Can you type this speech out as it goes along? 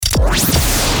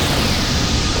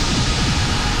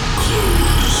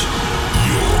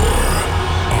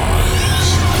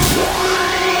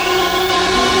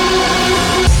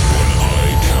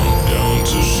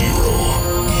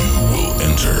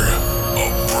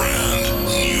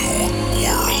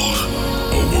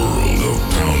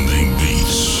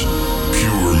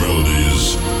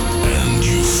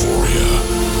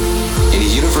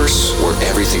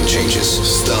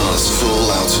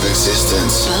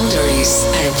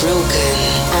broken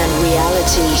and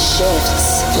reality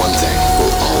shifts, one thing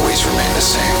will always remain the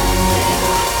same.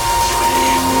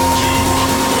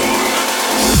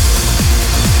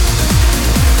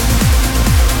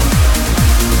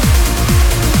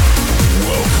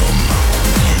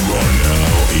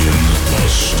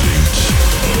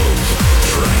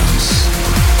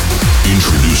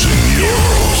 Introducing your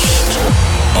host,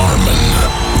 Armin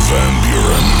van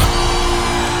Buren.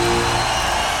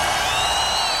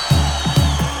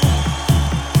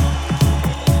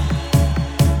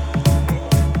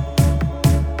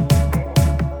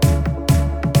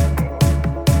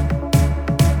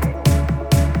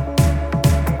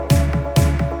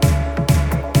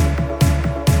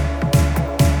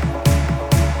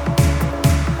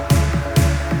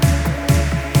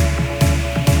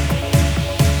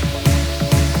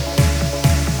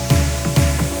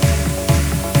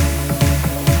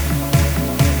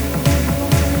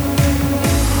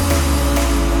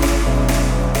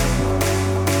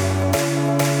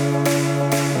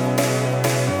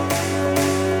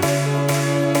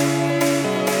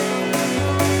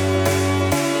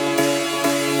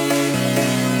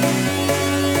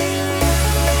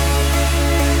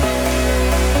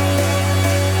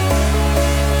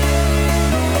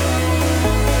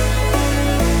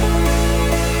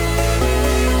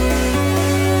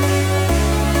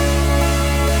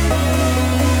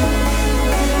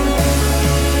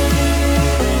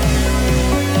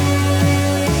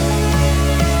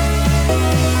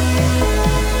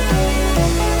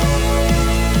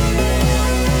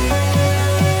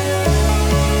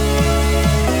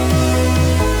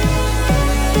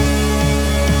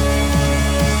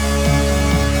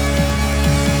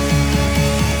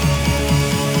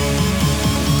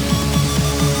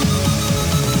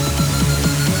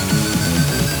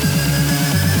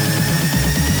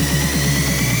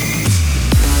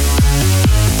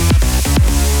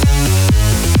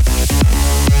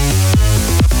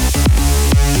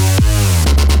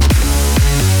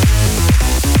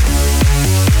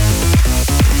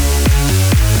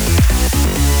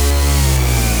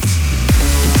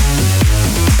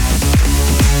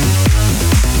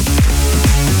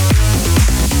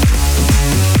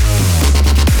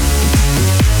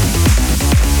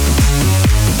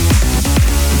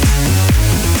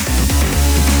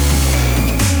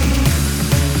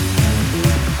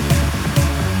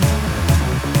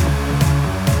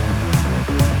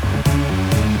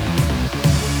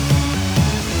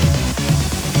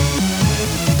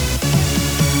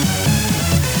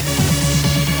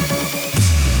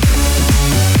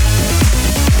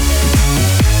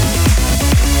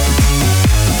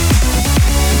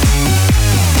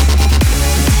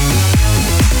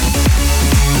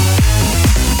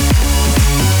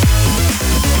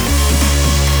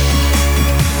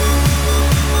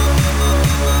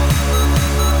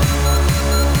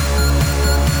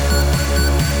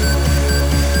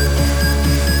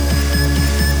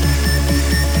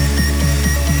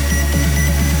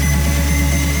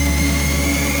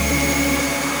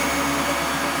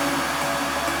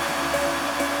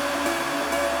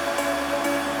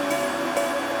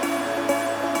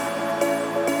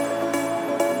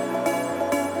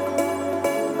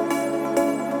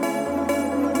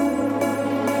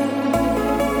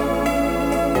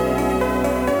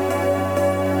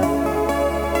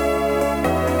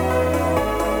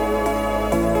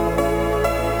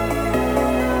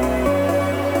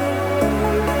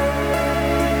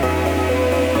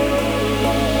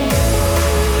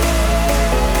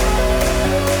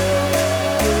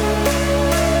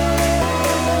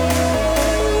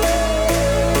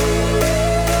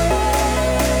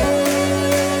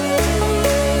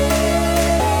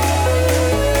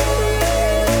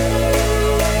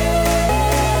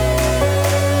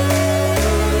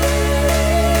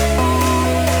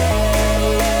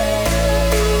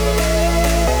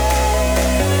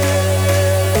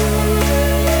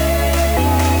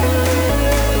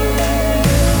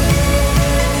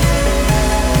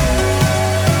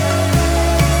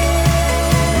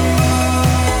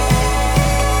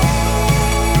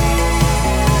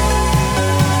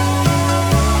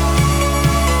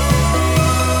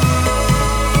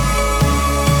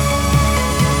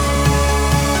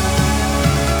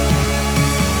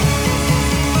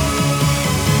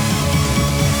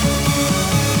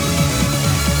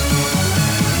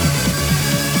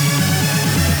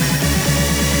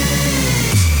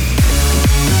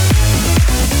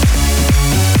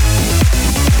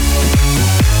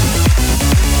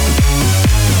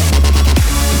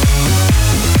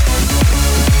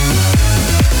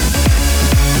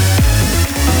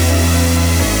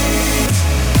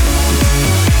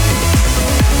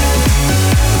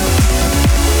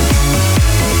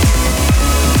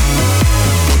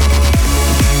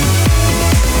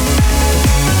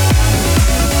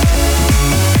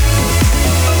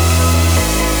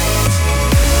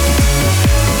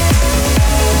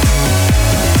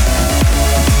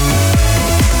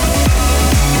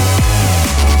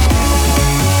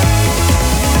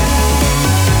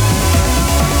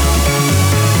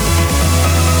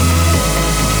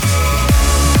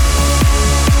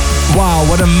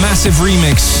 a massive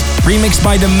remix. Remixed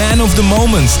by the man of the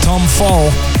moment, Tom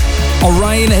Fall.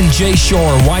 Orion and Jay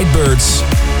Shore, Whitebirds.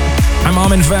 I'm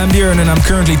Armin van Buuren and I'm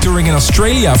currently touring in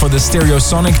Australia for the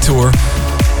Stereosonic Tour.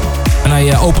 And I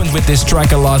opened with this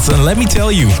track a lot, and let me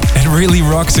tell you, it really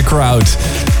rocks a crowd.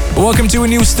 Welcome to a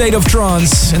new State of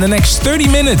Trance. In the next 30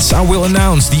 minutes, I will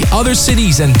announce the other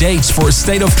cities and dates for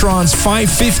State of Trance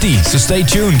 550, so stay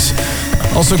tuned.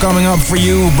 Also coming up for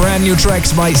you, brand new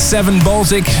tracks by Seven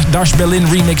Baltic, Dash Berlin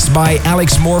remixed by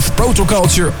Alex Morph,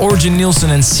 Protoculture, Origin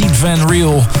Nielsen and Seed Van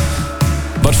Riel.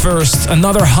 But first,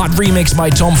 another hot remix by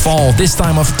Tom Fall, this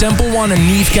time of Temple One and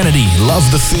Neve Kennedy, Love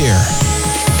the Fear.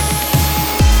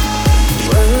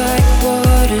 We're like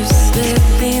water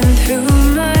slipping through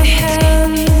my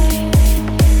hand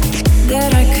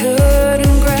that I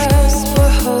couldn't grasp or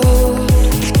hold,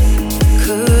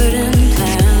 couldn't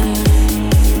plan.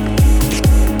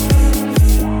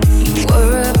 You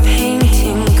were a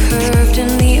painting curved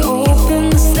in the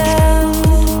open sand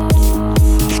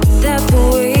that the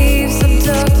waves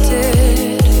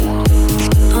abducted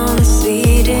on the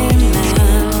sleeting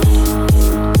land.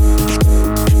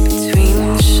 Between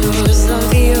the shores of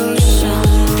the ocean,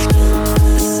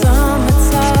 the summits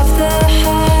of the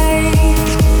high.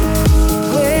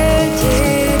 Where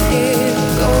did it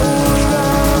go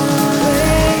wrong?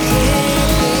 Where did it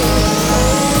go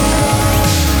wrong?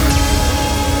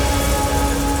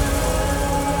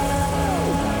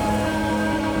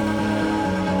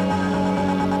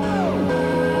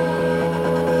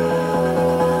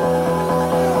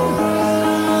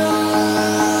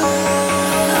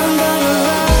 I'm gonna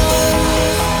love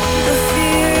the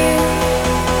fear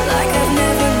like I've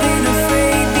never been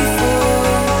afraid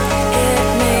before. It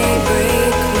may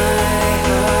break my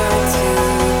heart to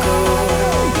go.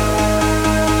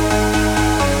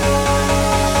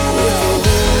 With the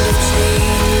wind of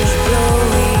change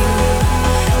blowing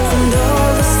and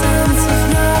all the sense of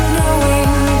not knowing,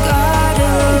 gotta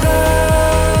love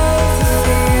the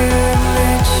fear and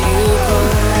let you go.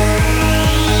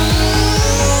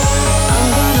 I'm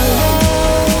gonna love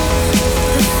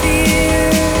the fear.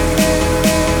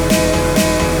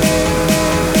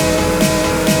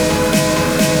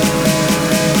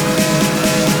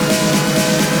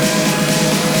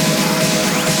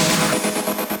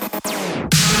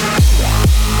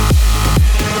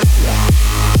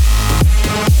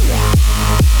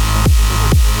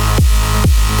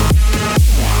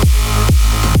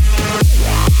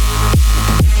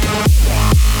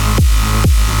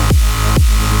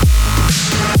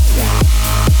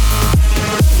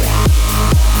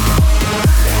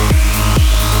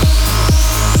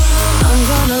 I'm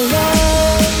gonna love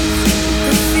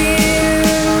the fear.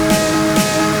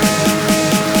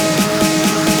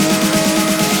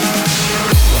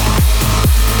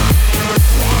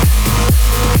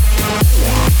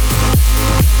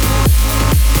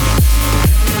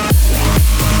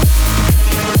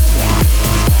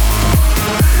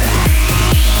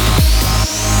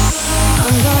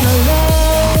 I'm gonna love.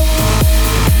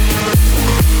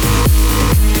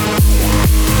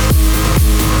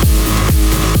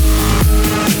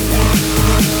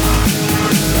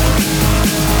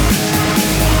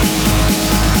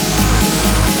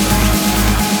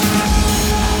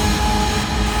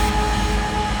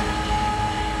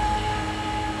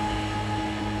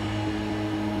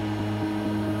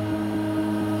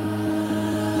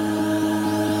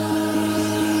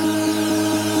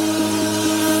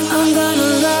 I'm gonna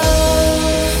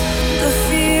love the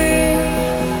fear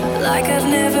like I've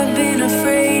never been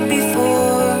afraid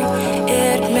before.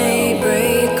 It may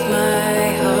break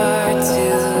my heart to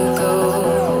go.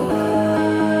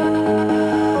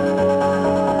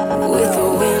 With the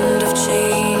wind of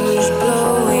change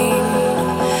blowing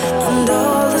and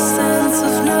all the sense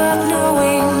of not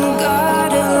knowing,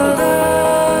 gotta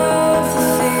love the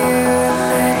fear and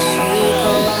let you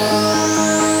go.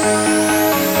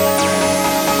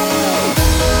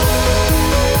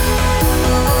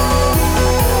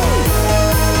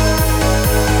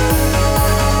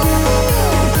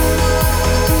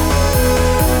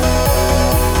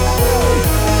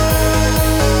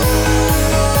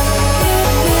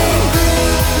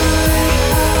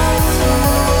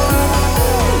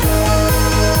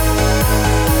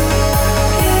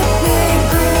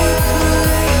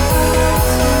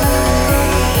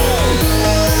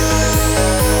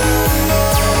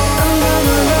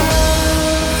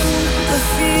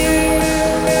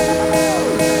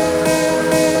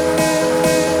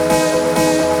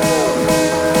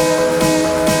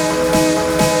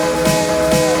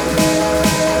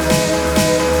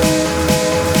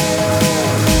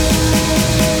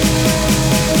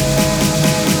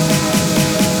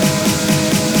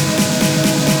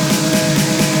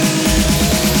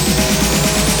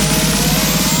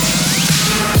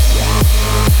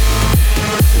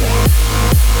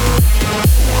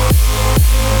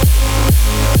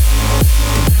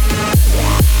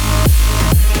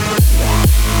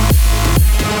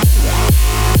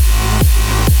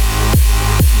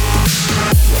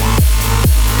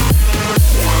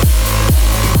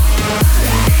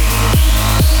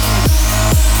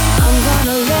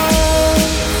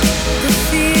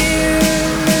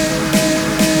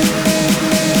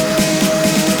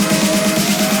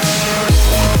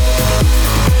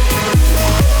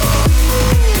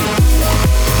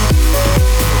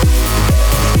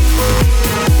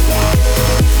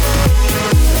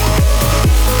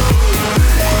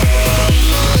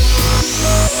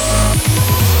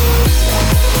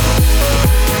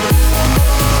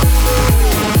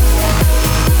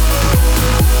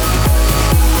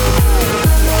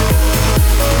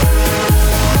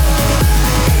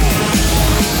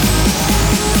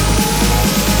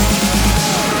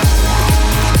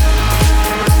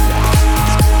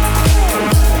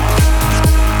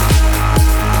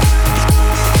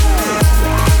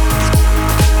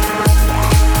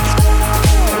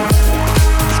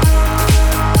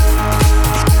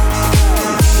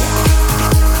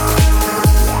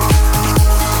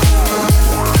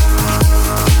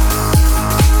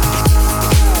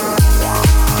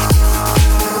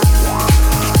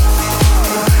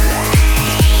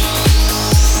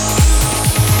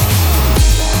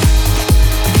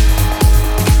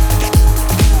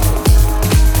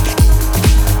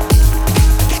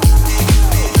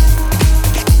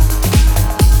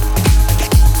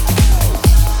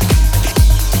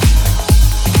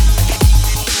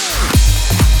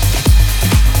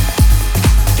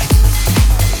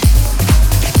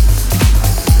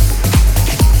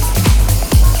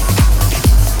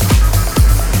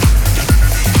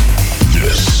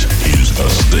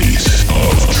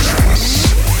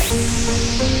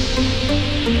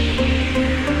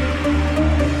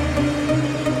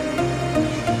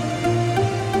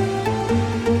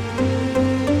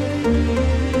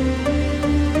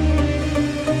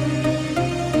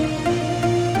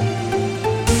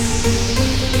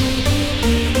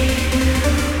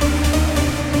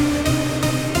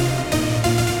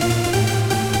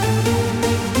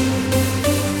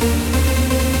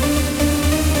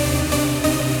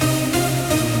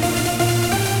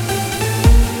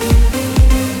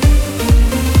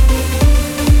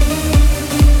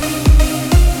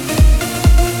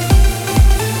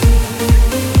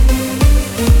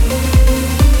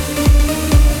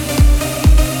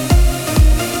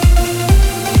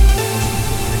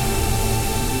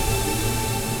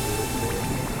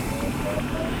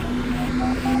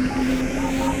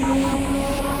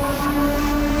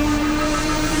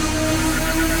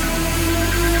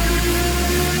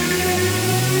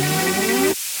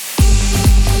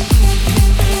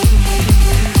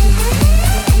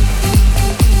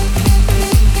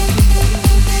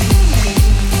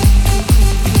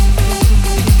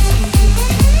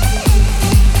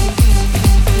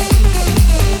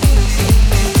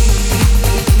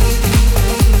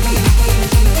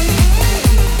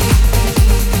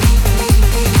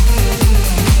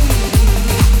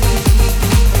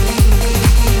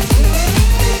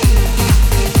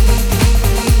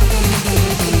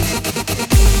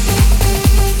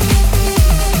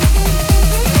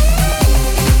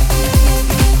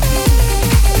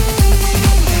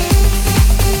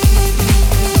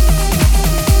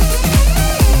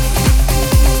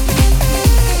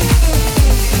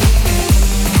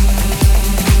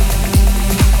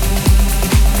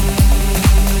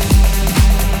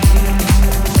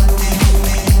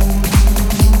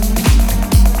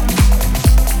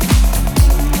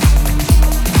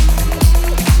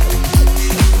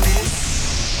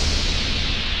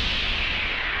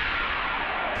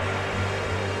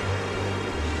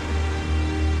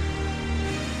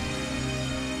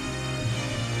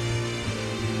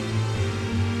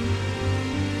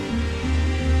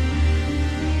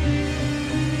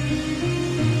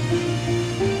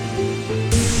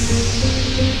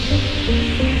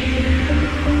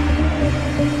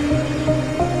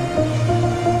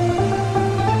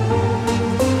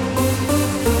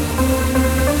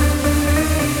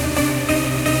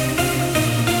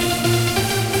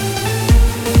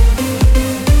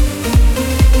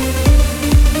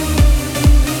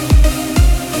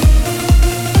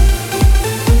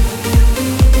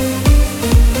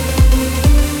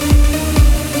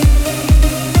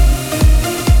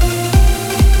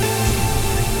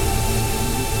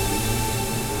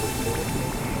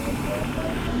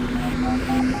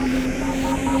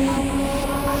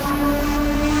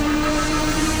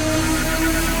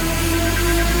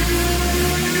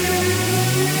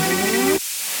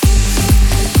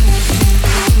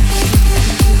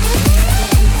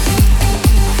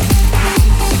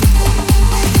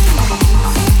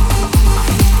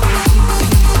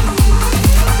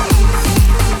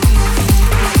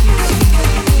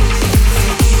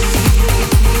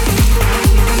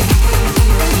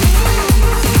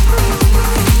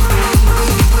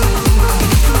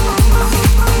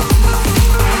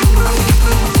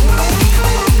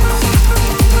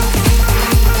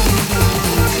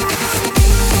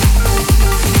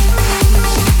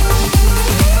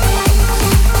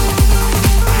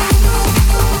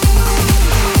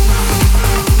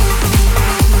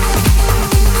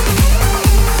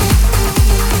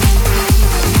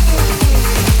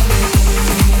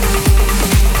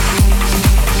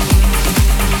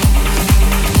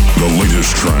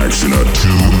 tracks in a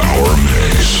 2-hour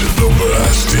mix. The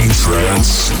best in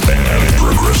trance and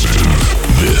progressive.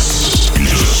 This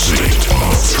is a state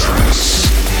of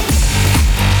trance.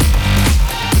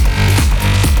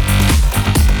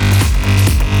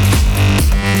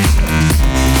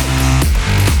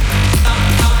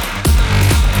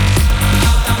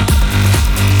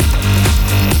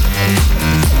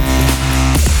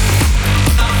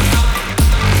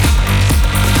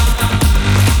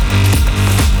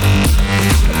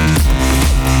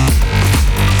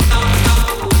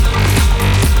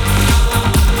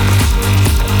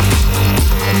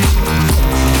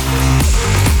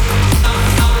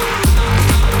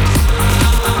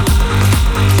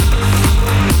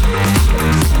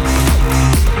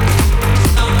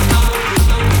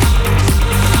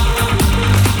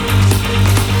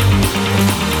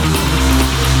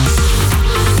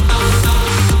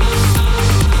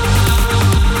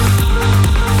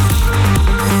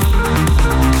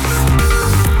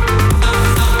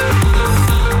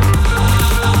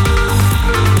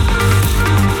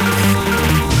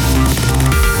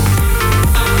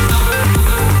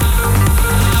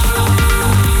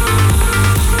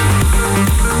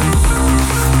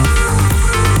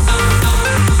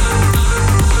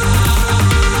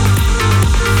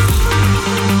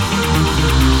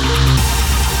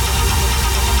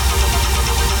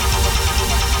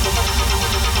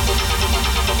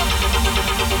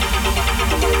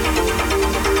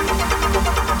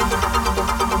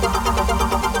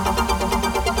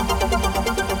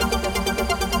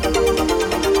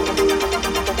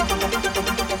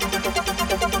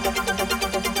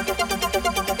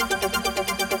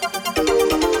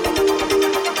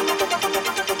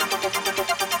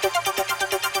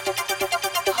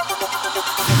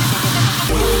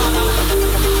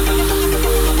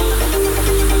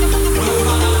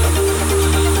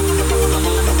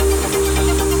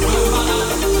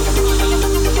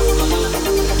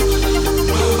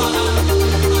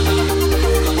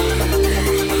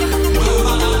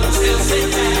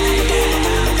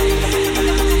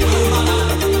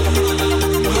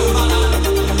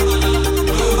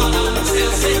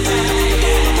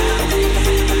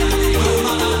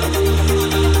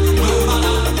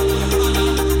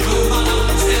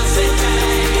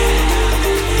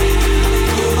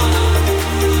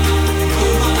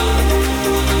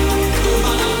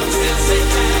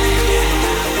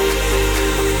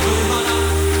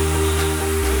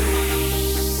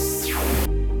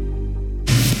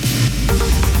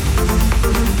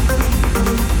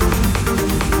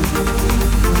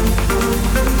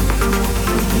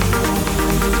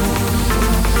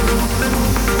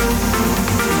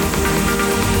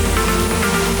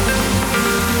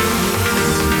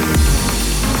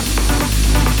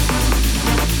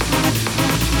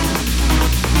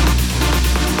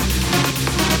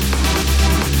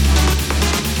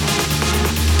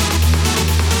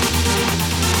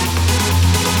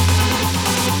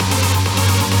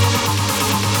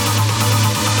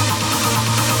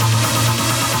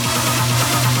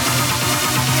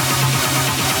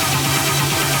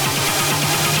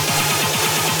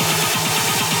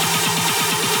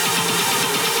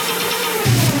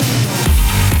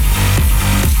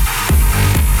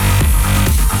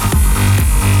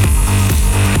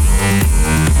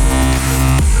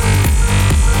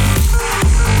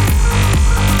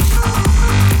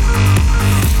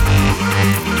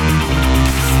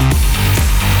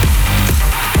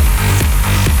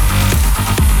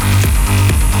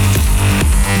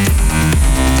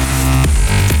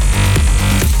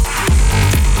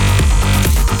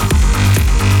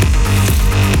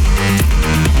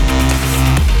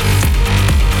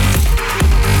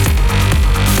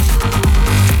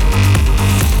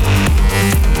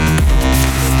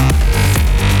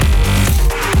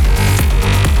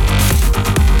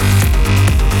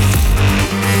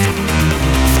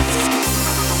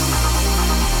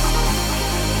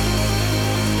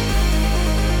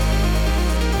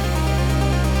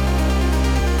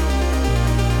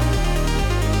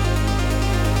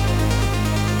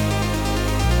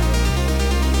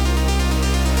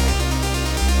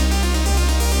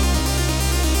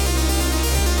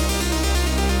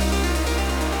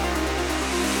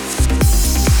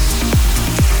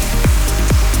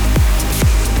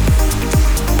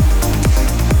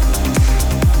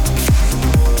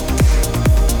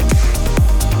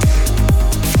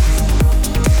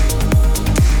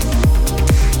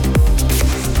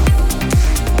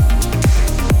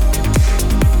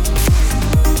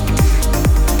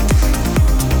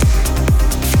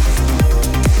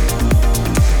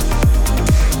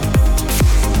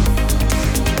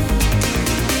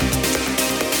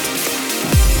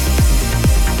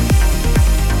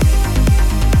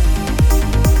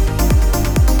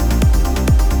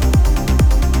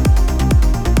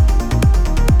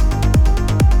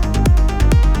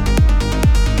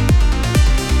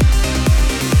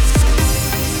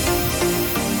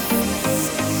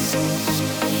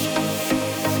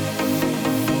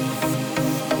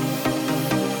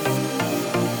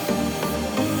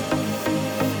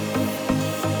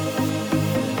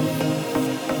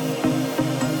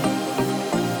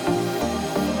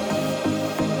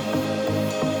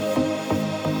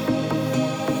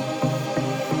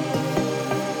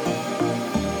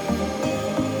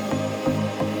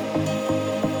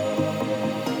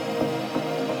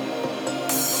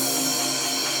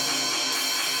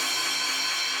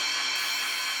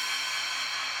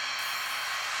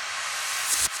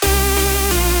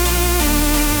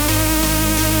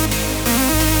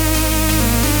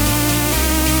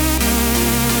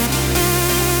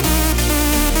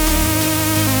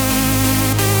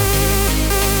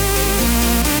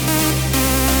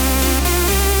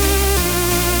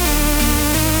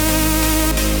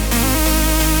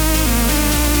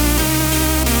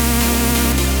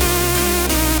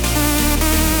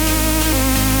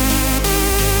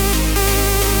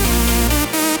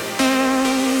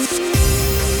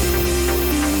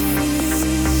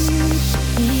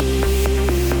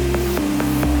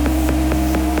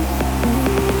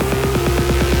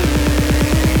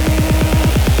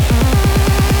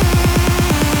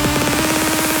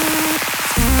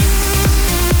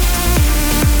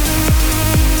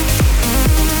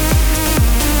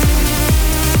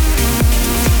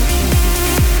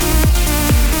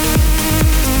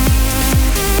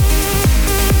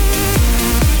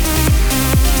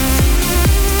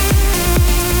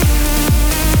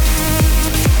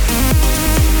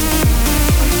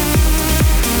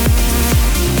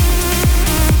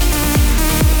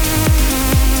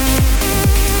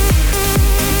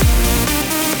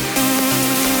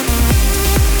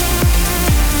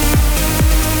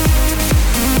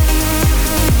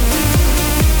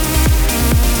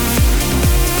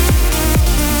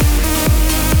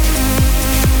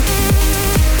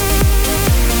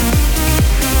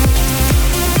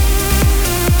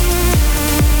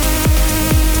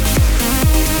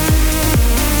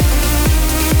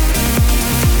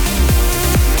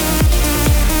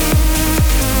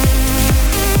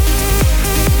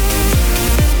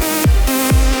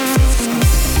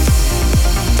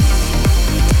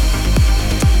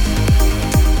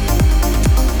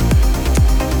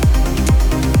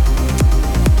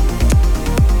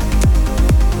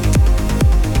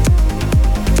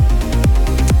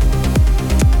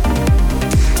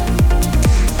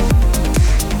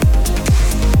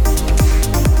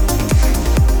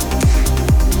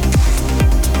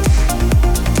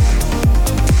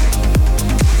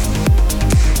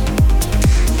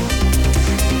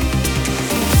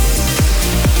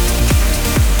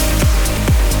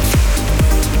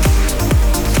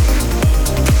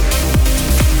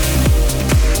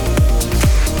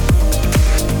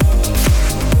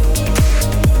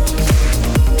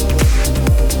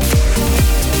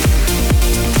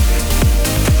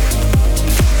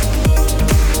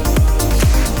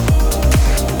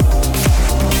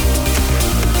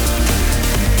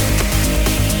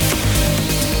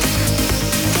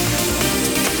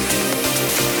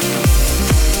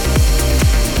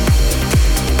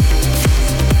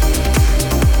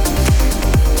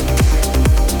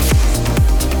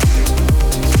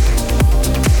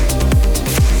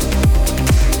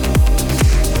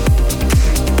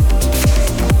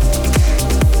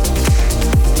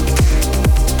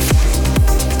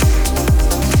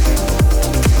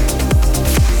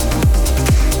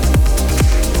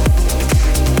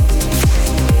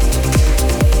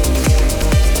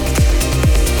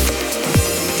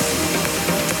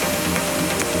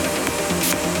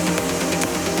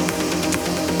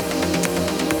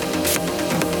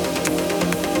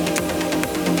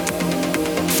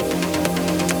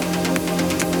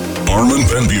 Armin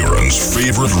van Buuren's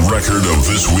favorite record of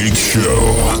this week's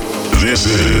show. This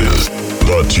is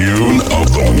the Tune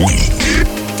of the Week.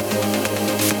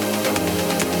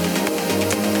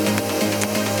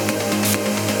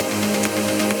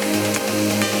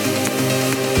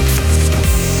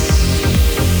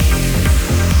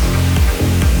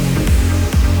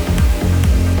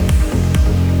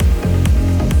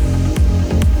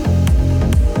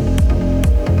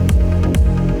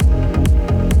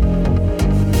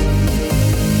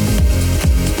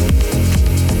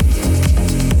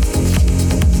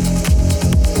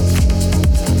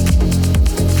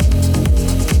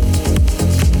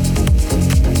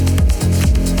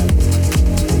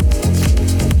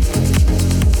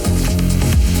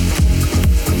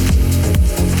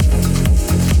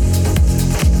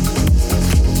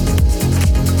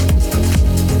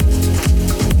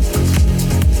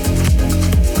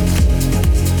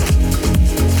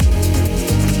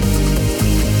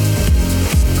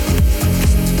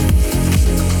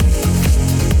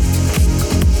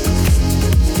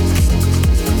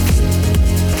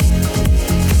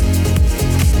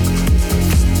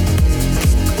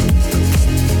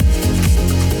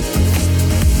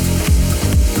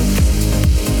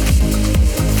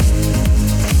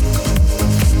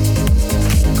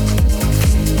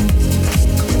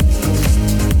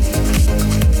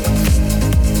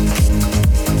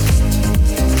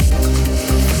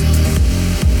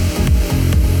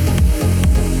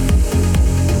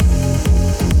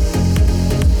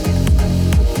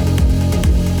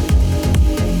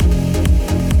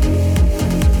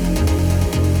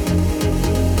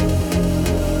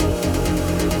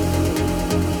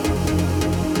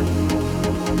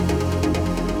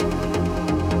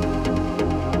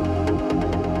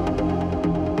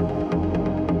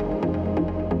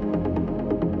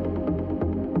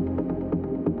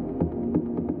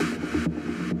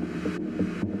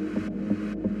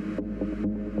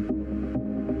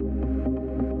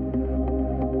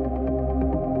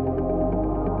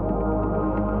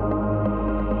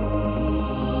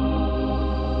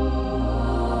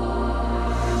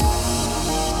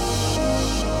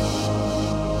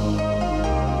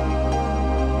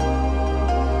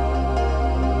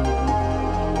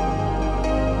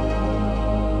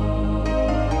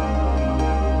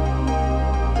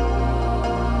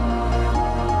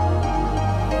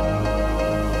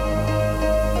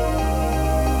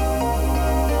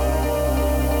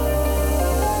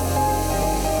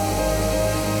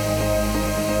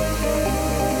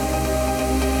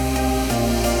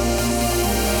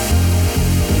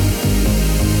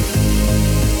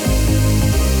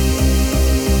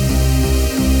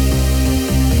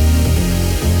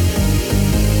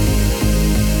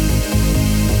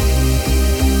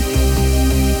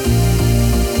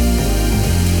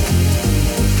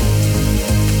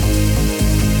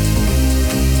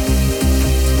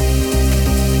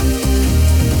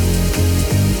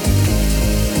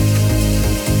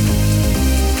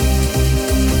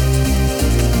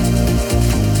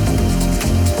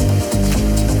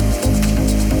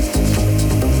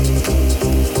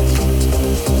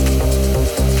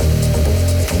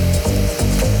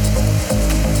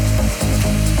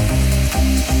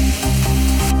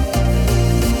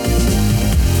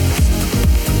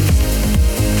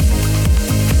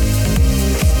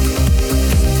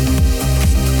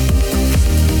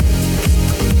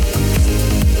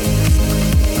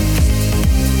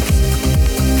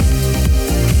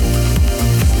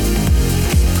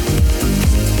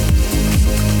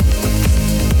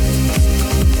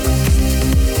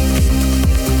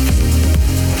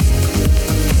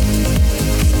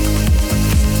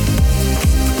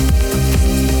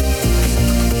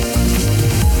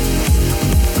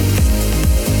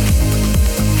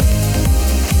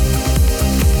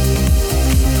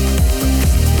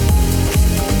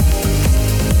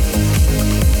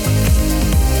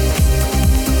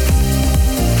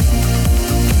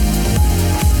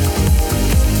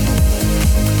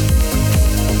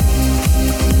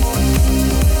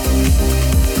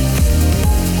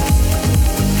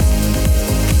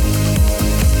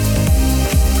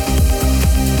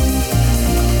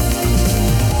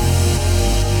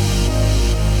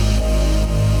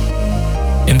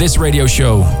 this radio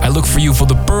show, I look for you for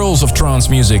the pearls of trance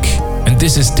music, and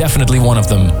this is definitely one of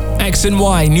them. X and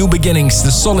Y, New Beginnings,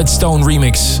 the Solid Stone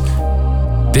remix.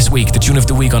 This week, the tune of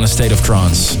the week on A State of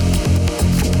Trance.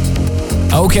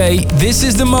 Okay, this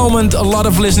is the moment a lot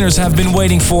of listeners have been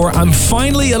waiting for. I'm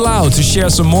finally allowed to share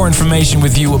some more information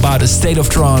with you about A State of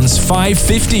Trance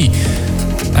 550.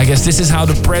 I guess this is how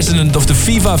the president of the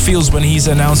FIFA feels when he's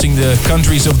announcing the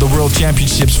countries of the World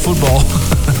Championships football.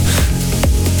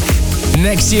 And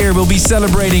next year we'll be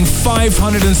celebrating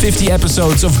 550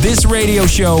 episodes of this radio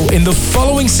show in the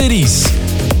following cities.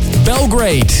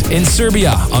 Belgrade in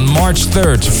Serbia on March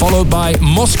 3rd, followed by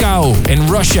Moscow in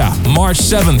Russia, March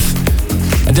 7th.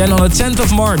 And then on the 10th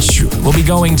of March, we'll be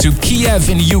going to Kiev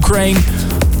in Ukraine,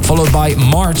 followed by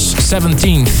March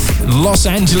 17th, Los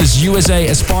Angeles, USA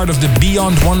as part of the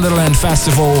Beyond Wonderland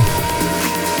Festival.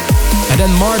 And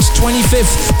then March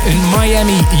 25th in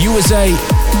Miami, USA.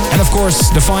 And of course,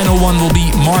 the final one will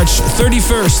be March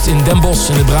 31st in Den Bosch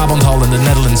in the Brabanthal in the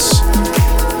Netherlands.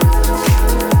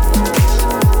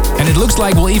 And it looks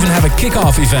like we'll even have a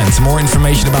kickoff event. More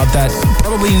information about that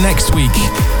probably next week.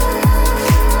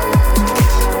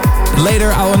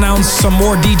 Later, I'll announce some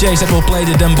more DJs that will play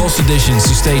the Den Bosch editions,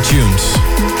 so stay tuned.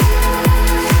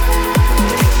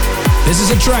 This is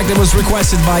a track that was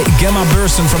requested by Gemma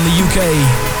Burson from the UK,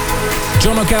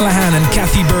 John O'Callaghan and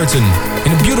Kathy Burton,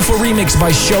 in a beautiful remix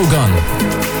by Shogun.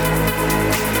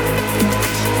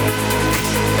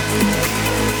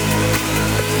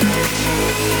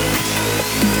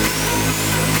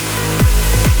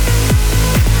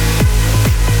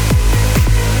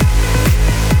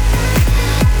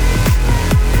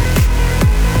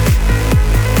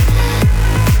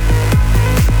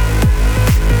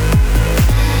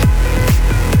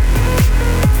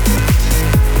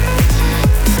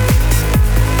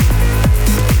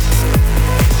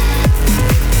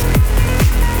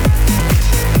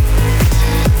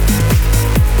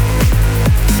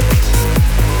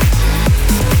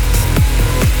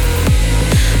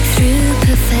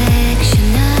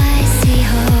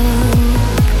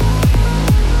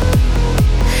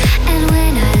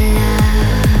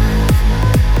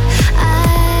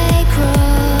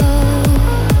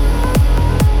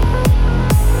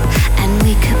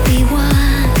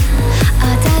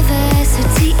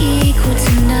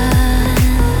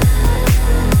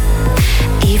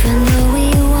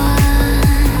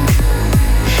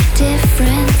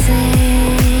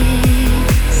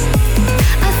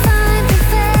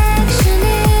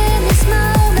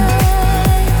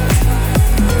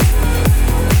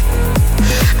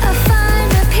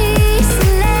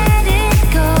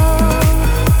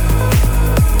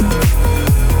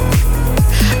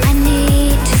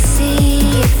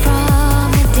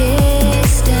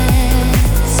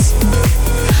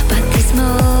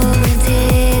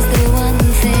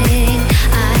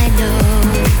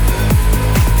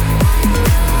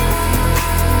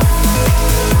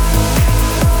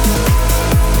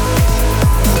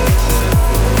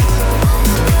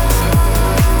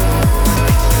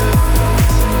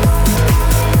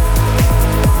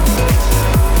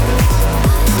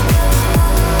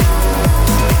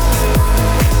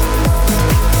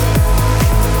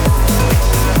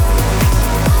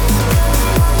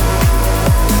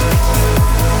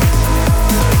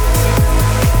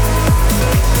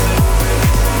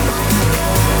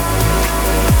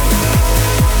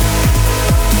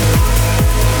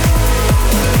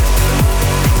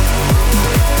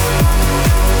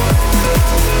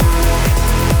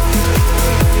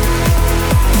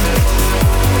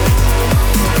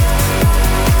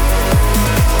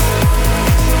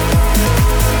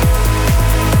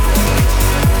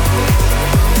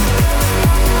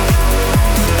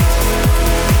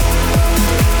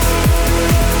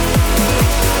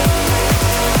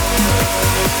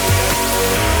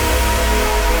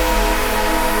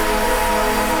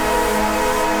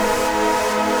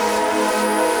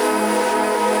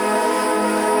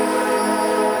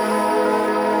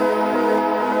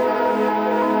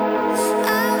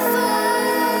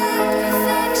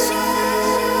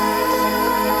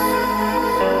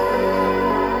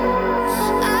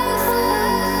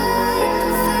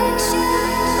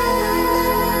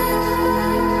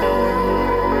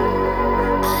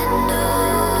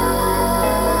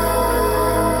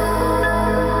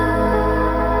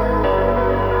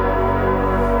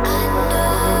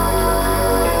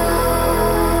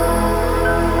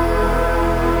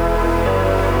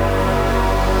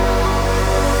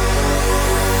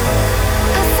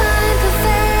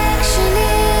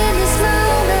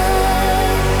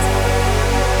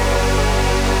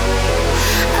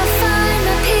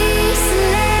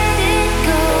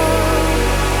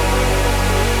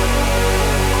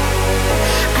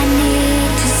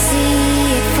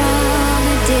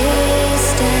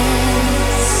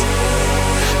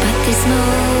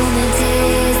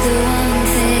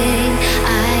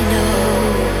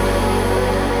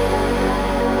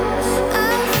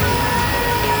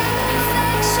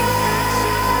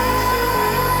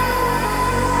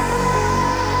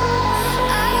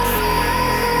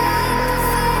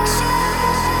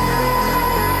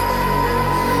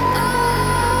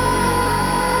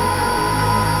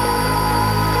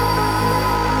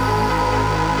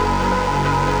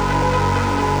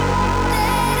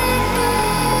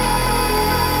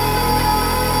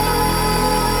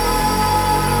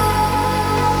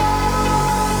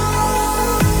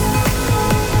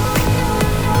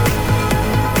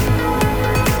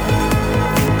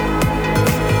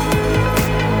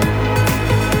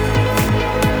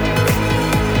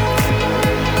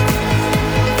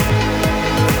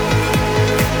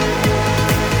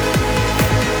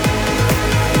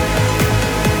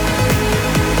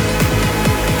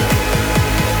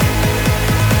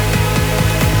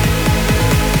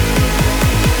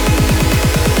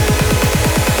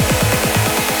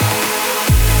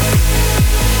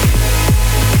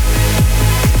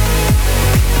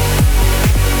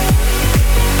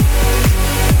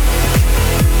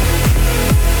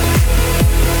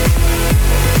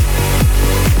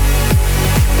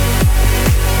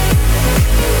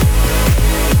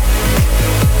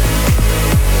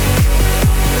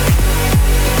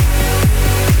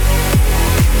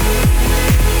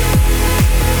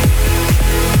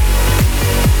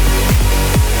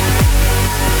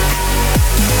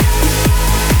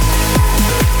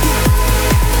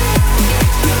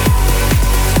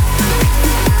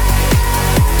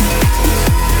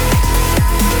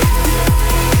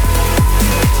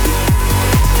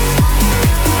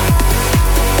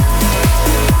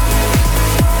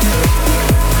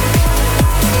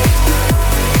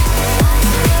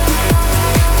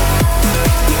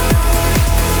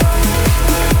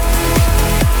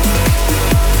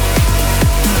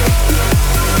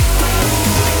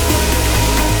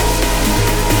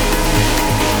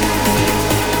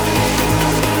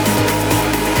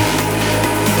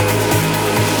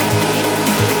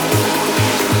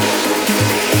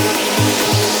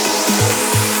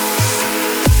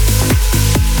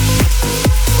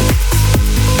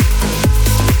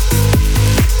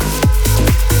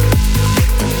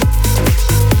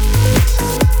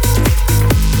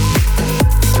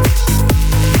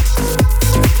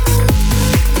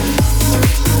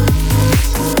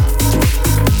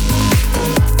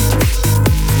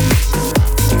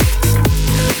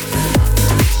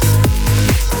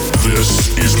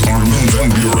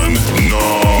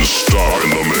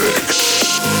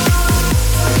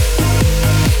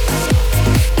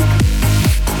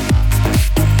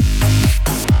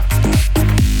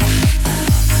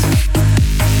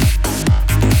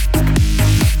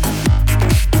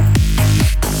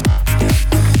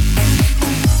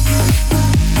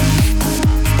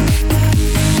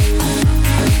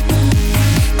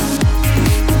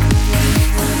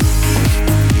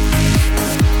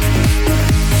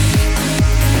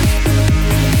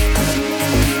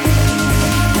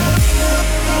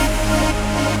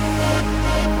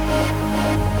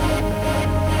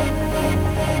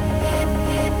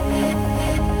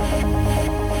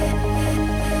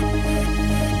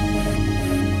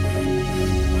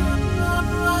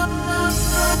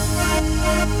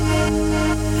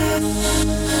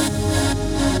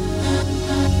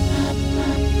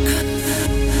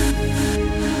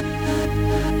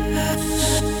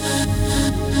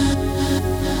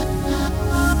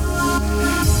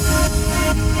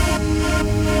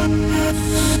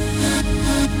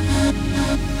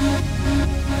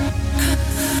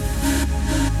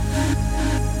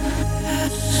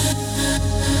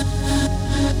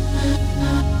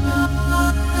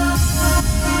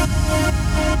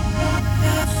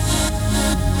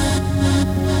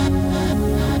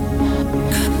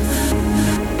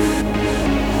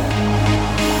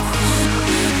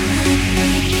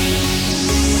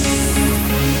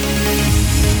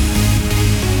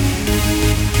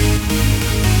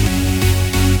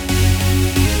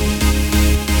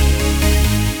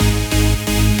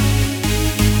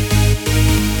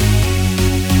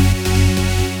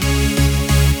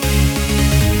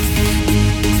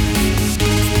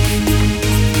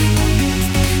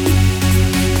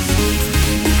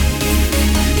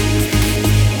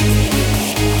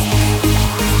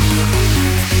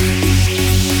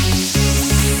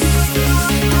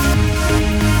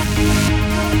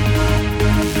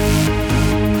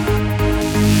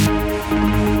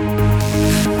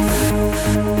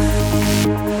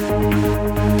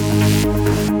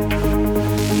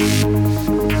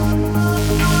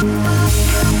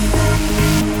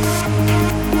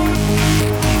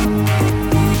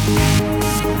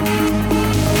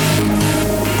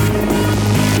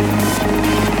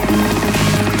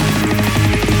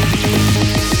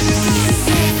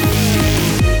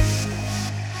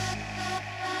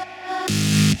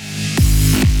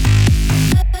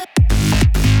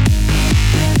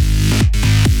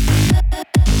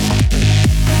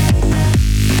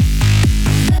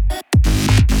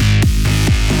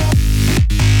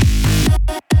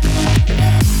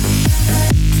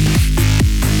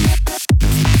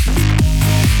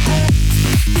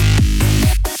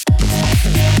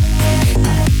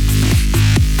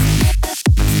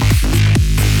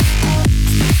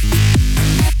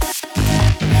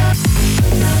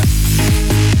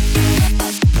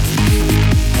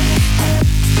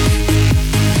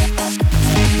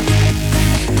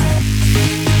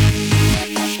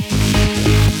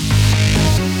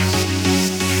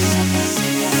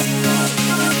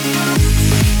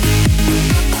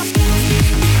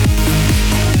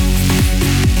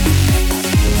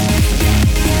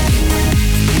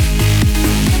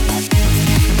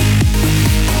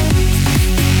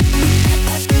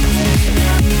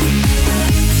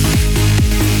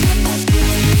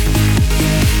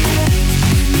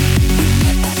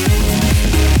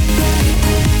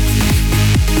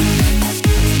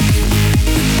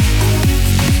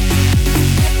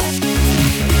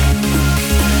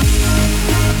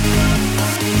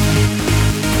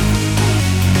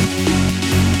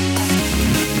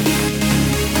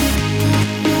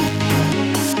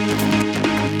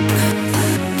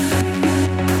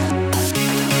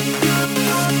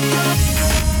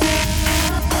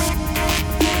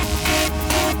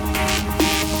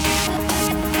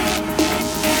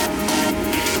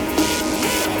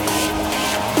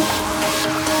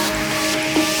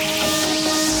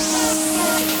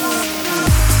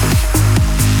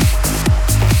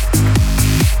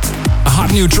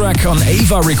 hot new track on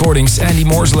Ava Recordings, Andy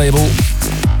Moore's label.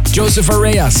 Joseph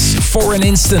Areas, For an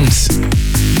Instant.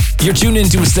 You're tuned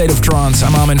into A State of Trance.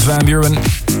 I'm Armin van Buuren.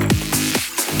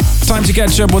 Time to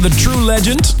catch up with a true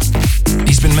legend.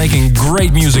 He's been making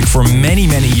great music for many,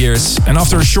 many years, and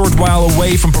after a short while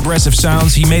away from progressive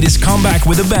sounds, he made his comeback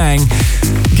with a bang.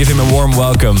 Give him a warm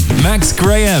welcome, Max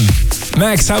Graham.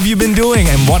 Max, how have you been doing,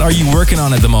 and what are you working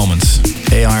on at the moment?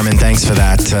 Hey Armin, thanks for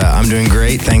that. I'm doing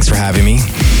great, thanks for having me.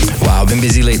 Wow, I've been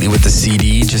busy lately with the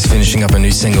CD, just finishing up a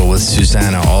new single with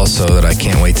Susanna also that I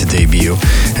can't wait to debut,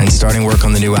 and starting work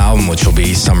on the new album, which will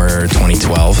be summer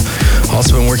 2012.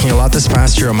 Also been working a lot this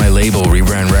past year on my label,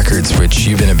 Rebrand Records, which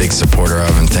you've been a big supporter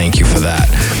of, and thank you for that.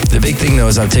 The big thing though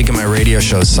is I've taken my radio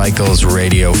show, Cycles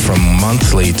Radio, from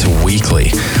monthly to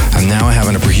weekly. And now I have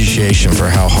an appreciation for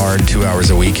how hard 2 hours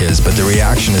a week is, but the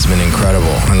reaction has been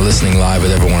incredible, and listening live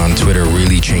with everyone on Twitter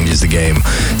really changes the game.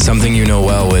 Something you know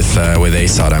well with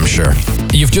ASOT, I'm sure.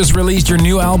 You've just released your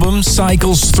new album,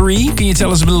 Cycles 3. Can you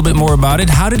tell us a little bit more about it?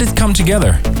 How did it come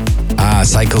together?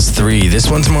 Cycles 3.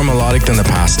 This one's more melodic than the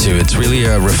past two. It's really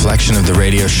a reflection of the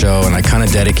radio show, and I kind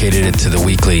of dedicated it to the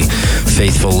weekly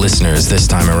faithful listeners this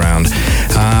time around.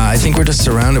 I think we're just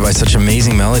surrounded by such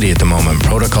amazing melody at the moment.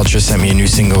 Protoculture sent me a new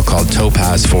single called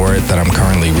Topaz for it that I'm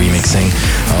currently remixing.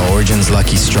 Origin's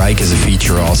Lucky Strike is a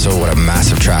feature also. What a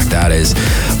massive track that is.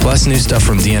 Plus new stuff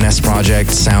from DNS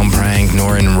Project, Sound Prank,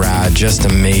 Norin Rad. Just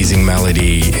amazing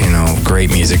melody, great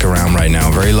music around right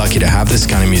now. Very lucky to have this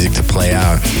kind of music to play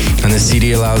out, and the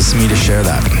CD allows me to share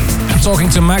that. I'm talking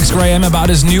to Max Graham about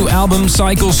his new album,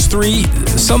 Cycles 3.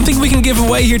 Something we can give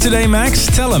away here today, Max?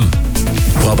 Tell him.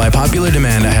 Well, by popular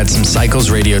demand, I had some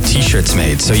Cycles Radio t-shirts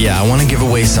made. So yeah, I want to give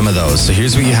away some of those. So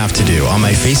here's what you have to do. On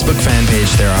my Facebook fan page,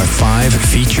 there are 5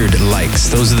 featured likes.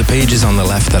 Those are the pages on the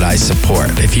left that I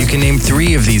support. If you can name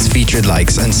 3 of these featured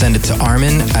likes and send it to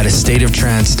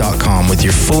armin@astateoftrance.com with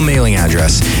your full mailing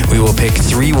address, we will pick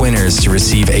 3 winners to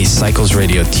receive a Cycles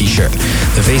Radio t-shirt.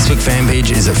 The Facebook fan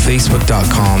page is at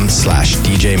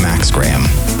facebook.com/DJ Max Graham.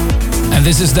 And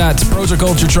this is that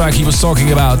Protoculture track he was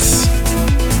talking about.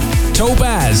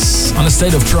 Topaz on A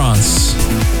State of Trance.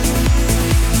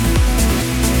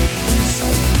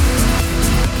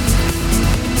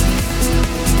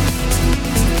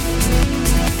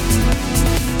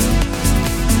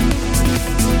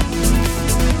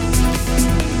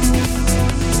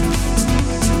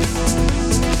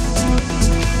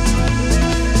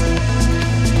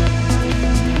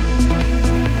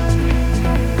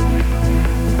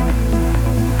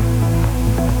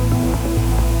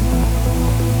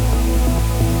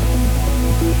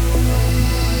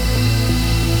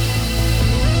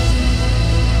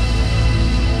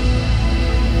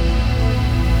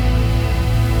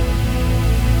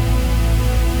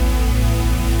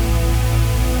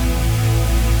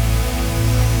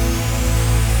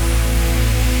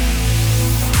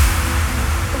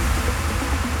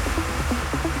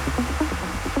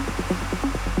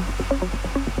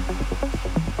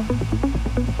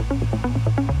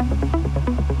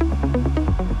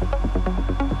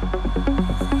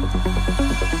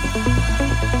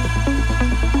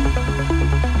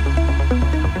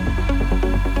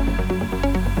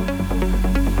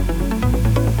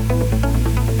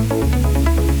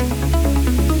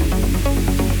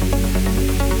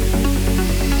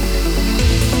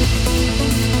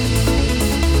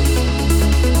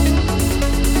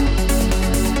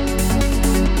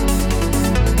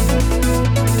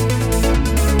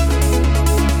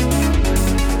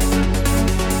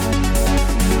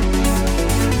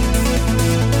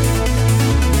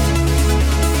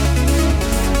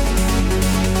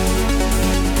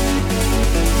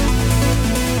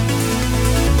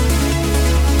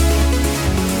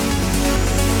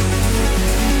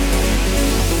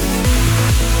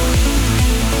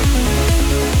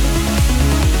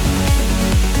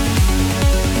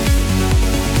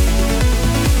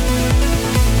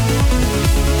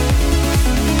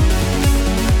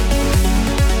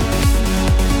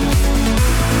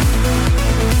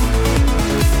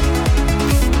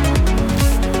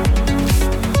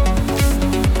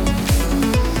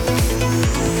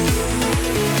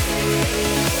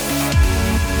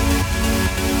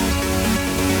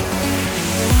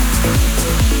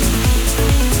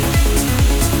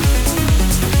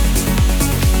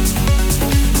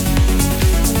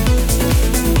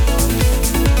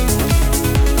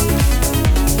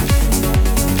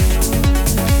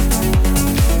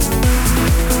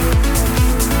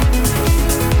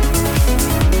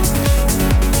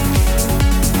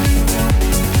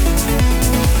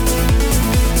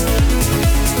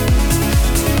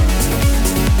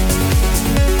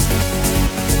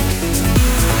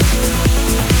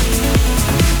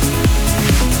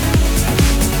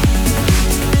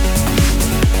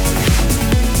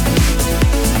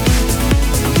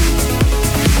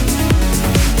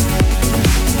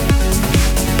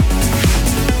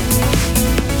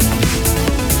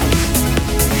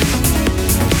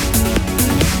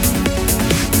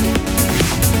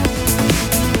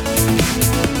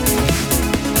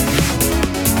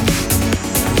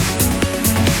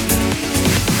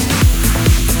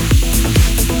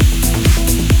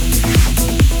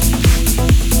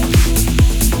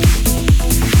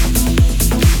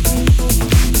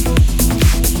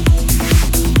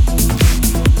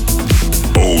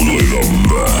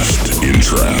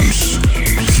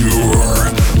 pure,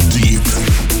 deep,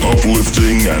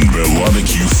 uplifting, and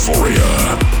melodic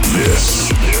euphoria.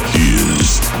 This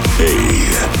is a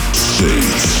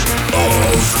state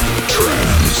of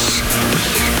trance.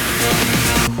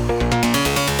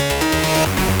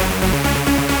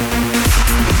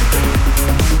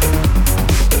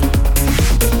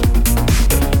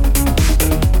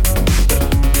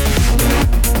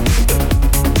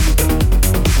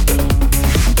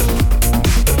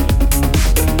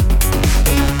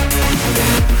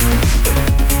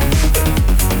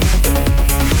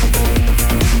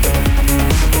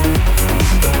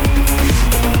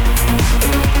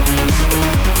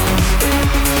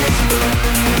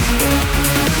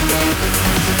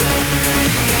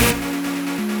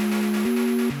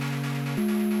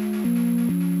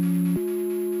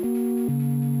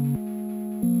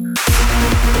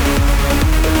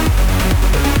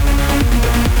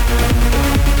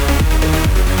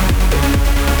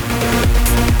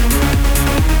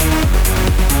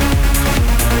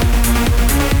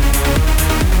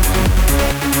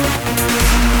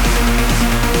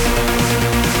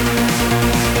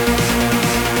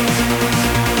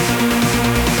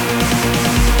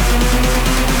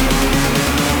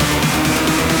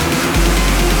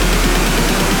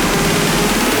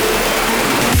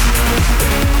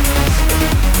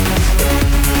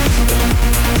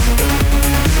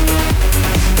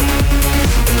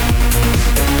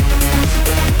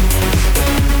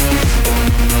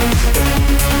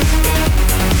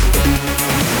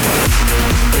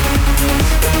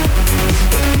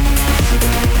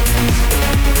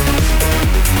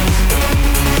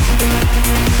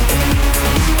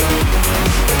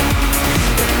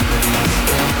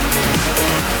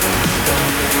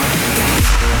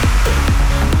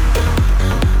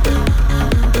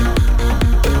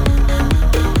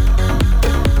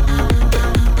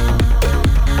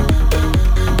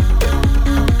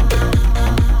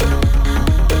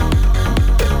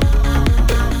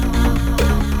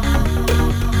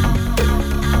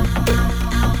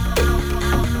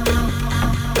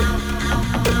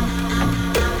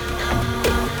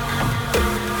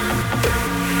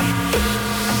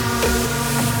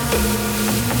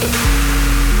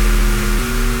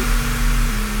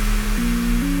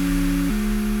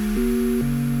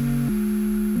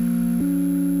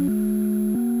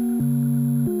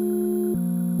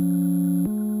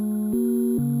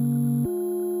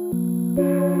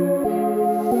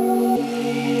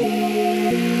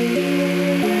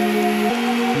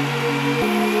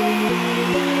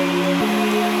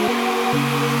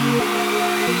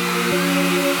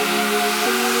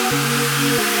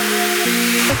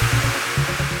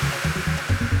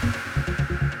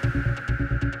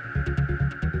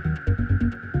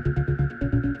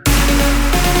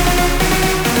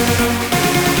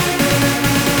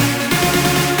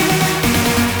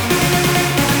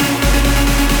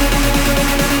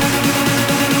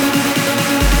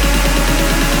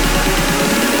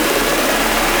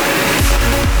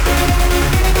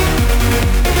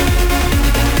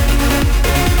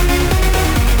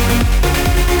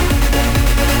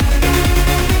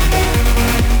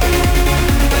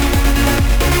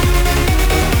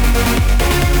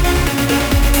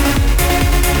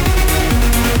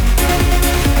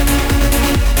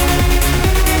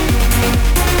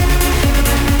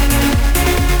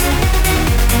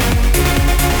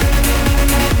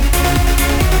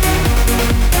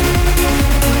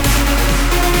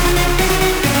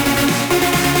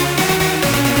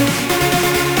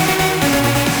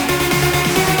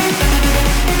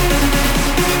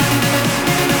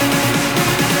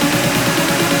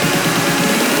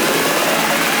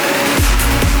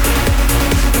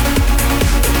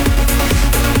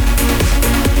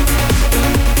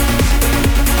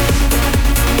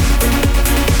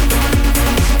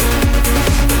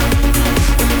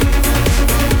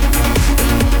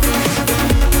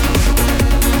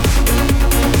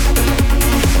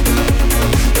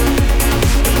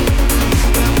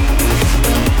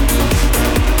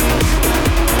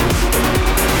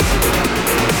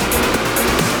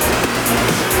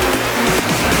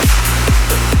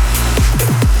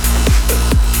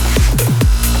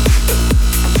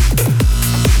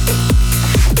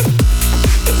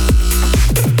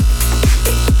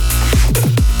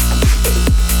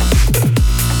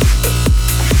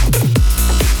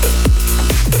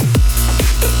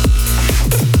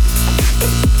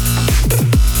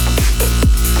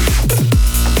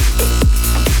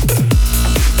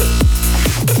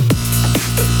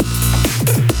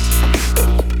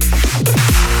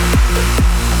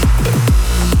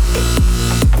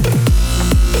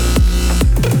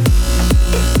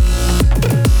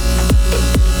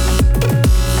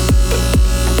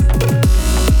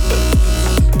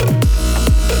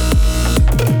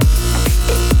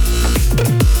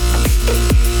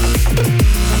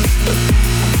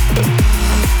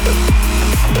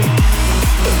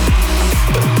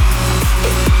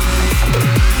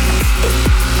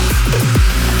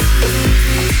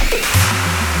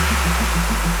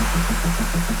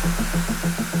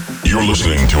 You're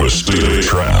listening to A State of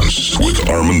Trance with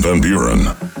Armin van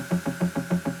Buuren.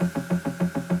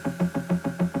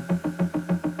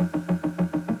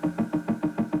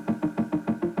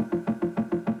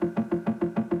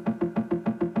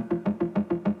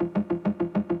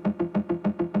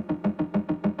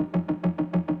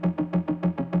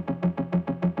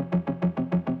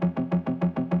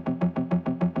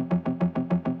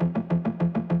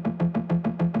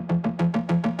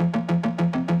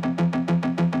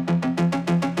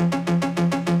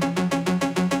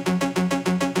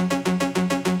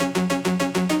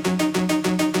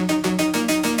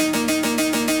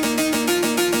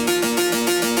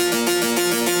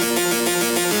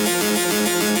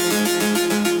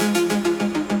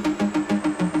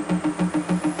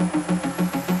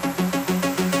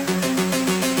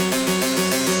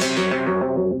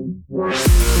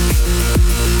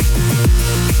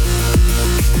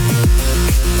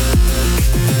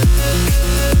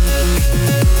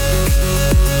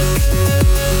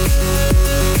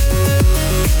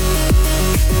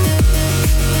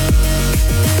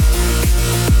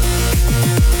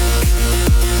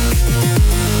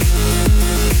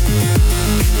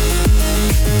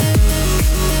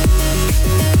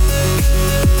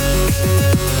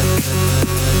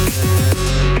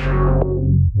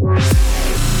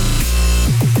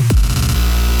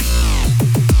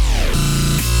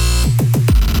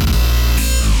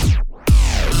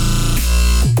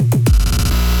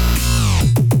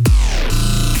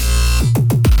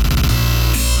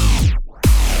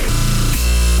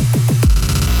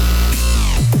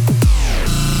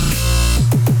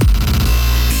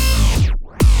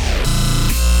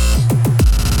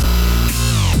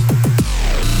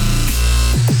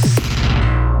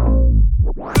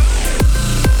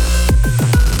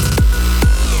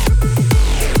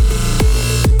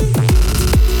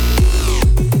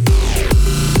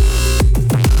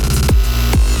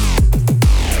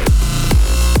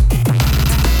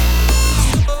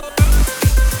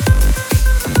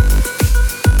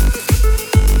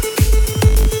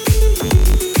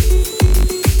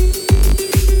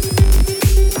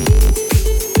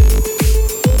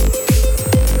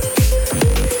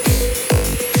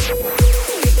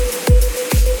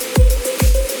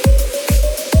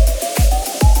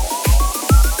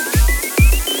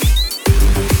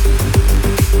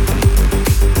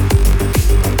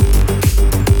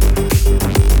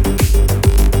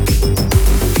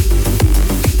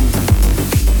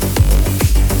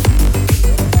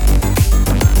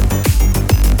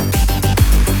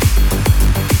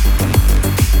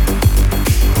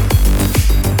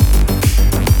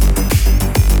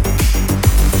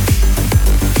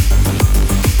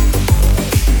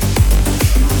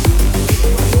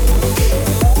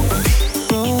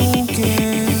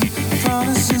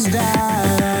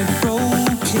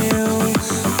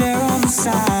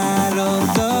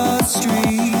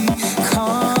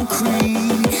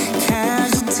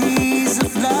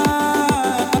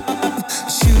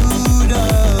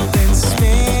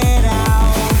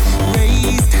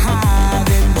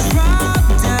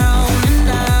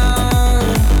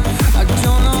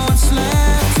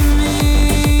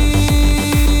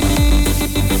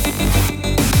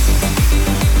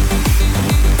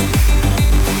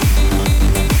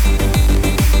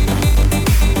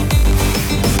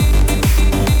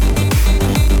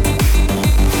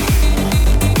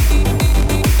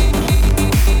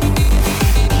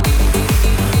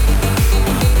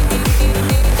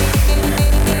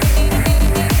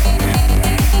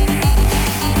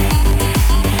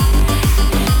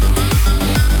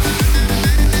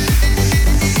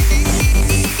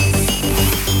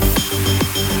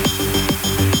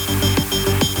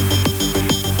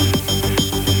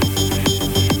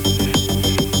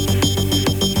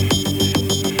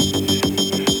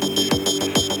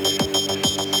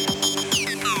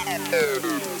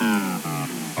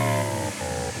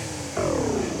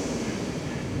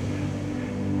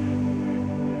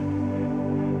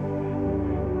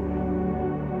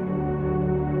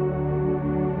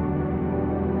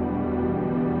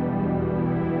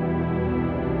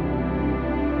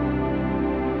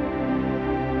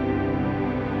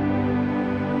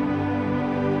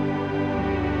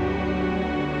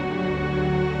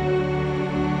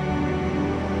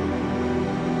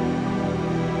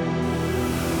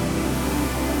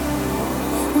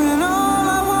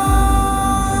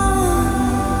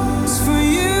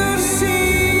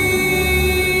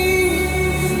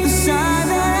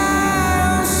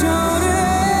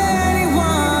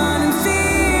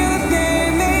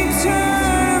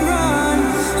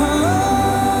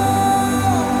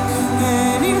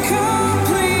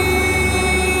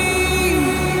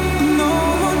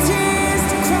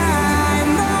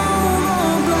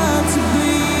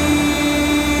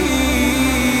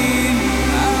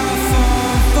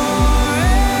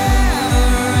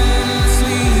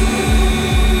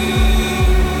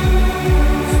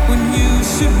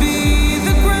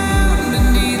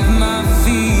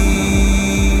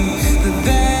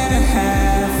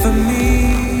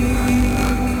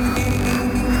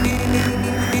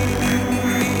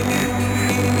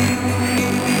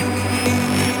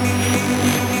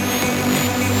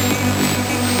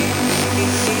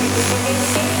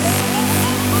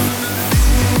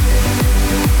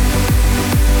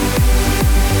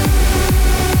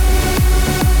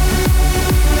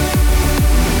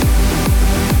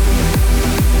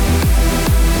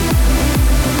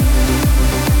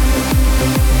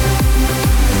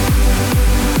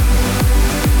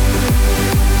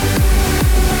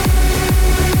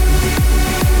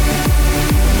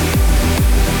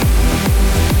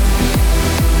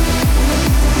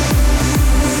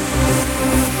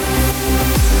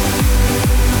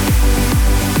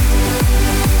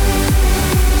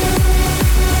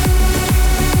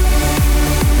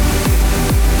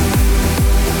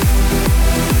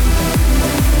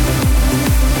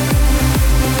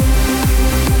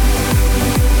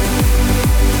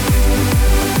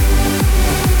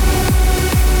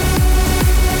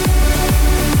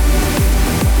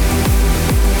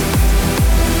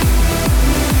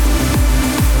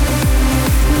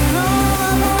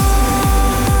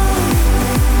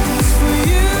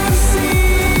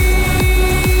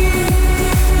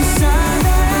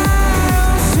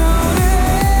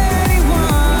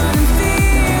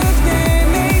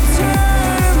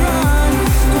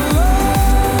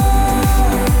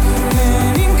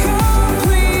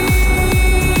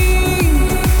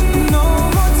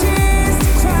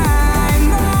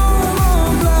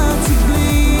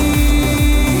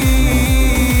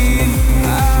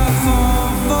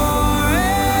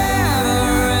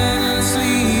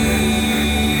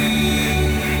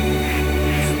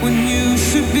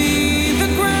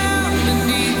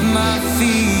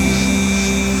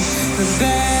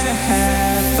 better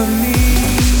half of me.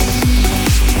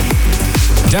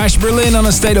 Dash Berlin on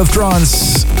A State of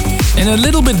Trance. In a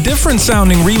little bit different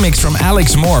sounding remix from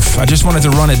Alex Morph. I just wanted to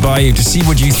run it by you to see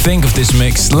what you think of this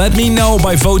mix. Let me know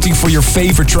by voting for your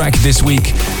favorite track this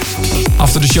week.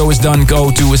 After the show is done,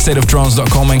 go to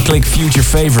astateoftrance.com and click Future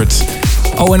Favorites.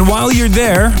 Oh, and while you're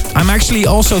there, I'm actually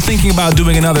also thinking about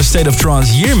doing another State of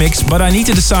Trance year mix, but I need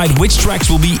to decide which tracks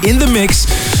will be in the mix.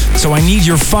 So I need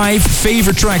your 5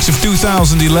 favorite tracks of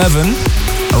 2011.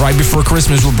 Right before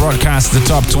Christmas, we'll broadcast the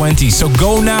top 20. So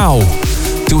go now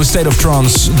to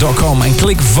astateoftrance.com and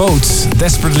click vote.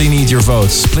 Desperately need your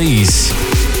votes, please.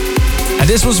 And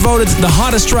this was voted the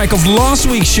hottest track of last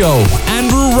week's show.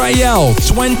 Andrew Rayel,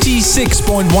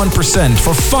 26.1%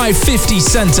 for 550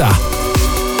 Centa.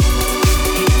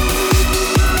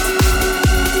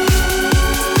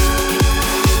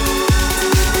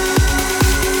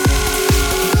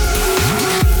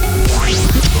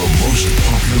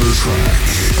 Track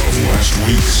of last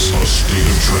week's A State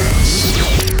of Trance.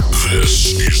 This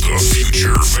is the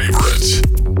Future Favorite.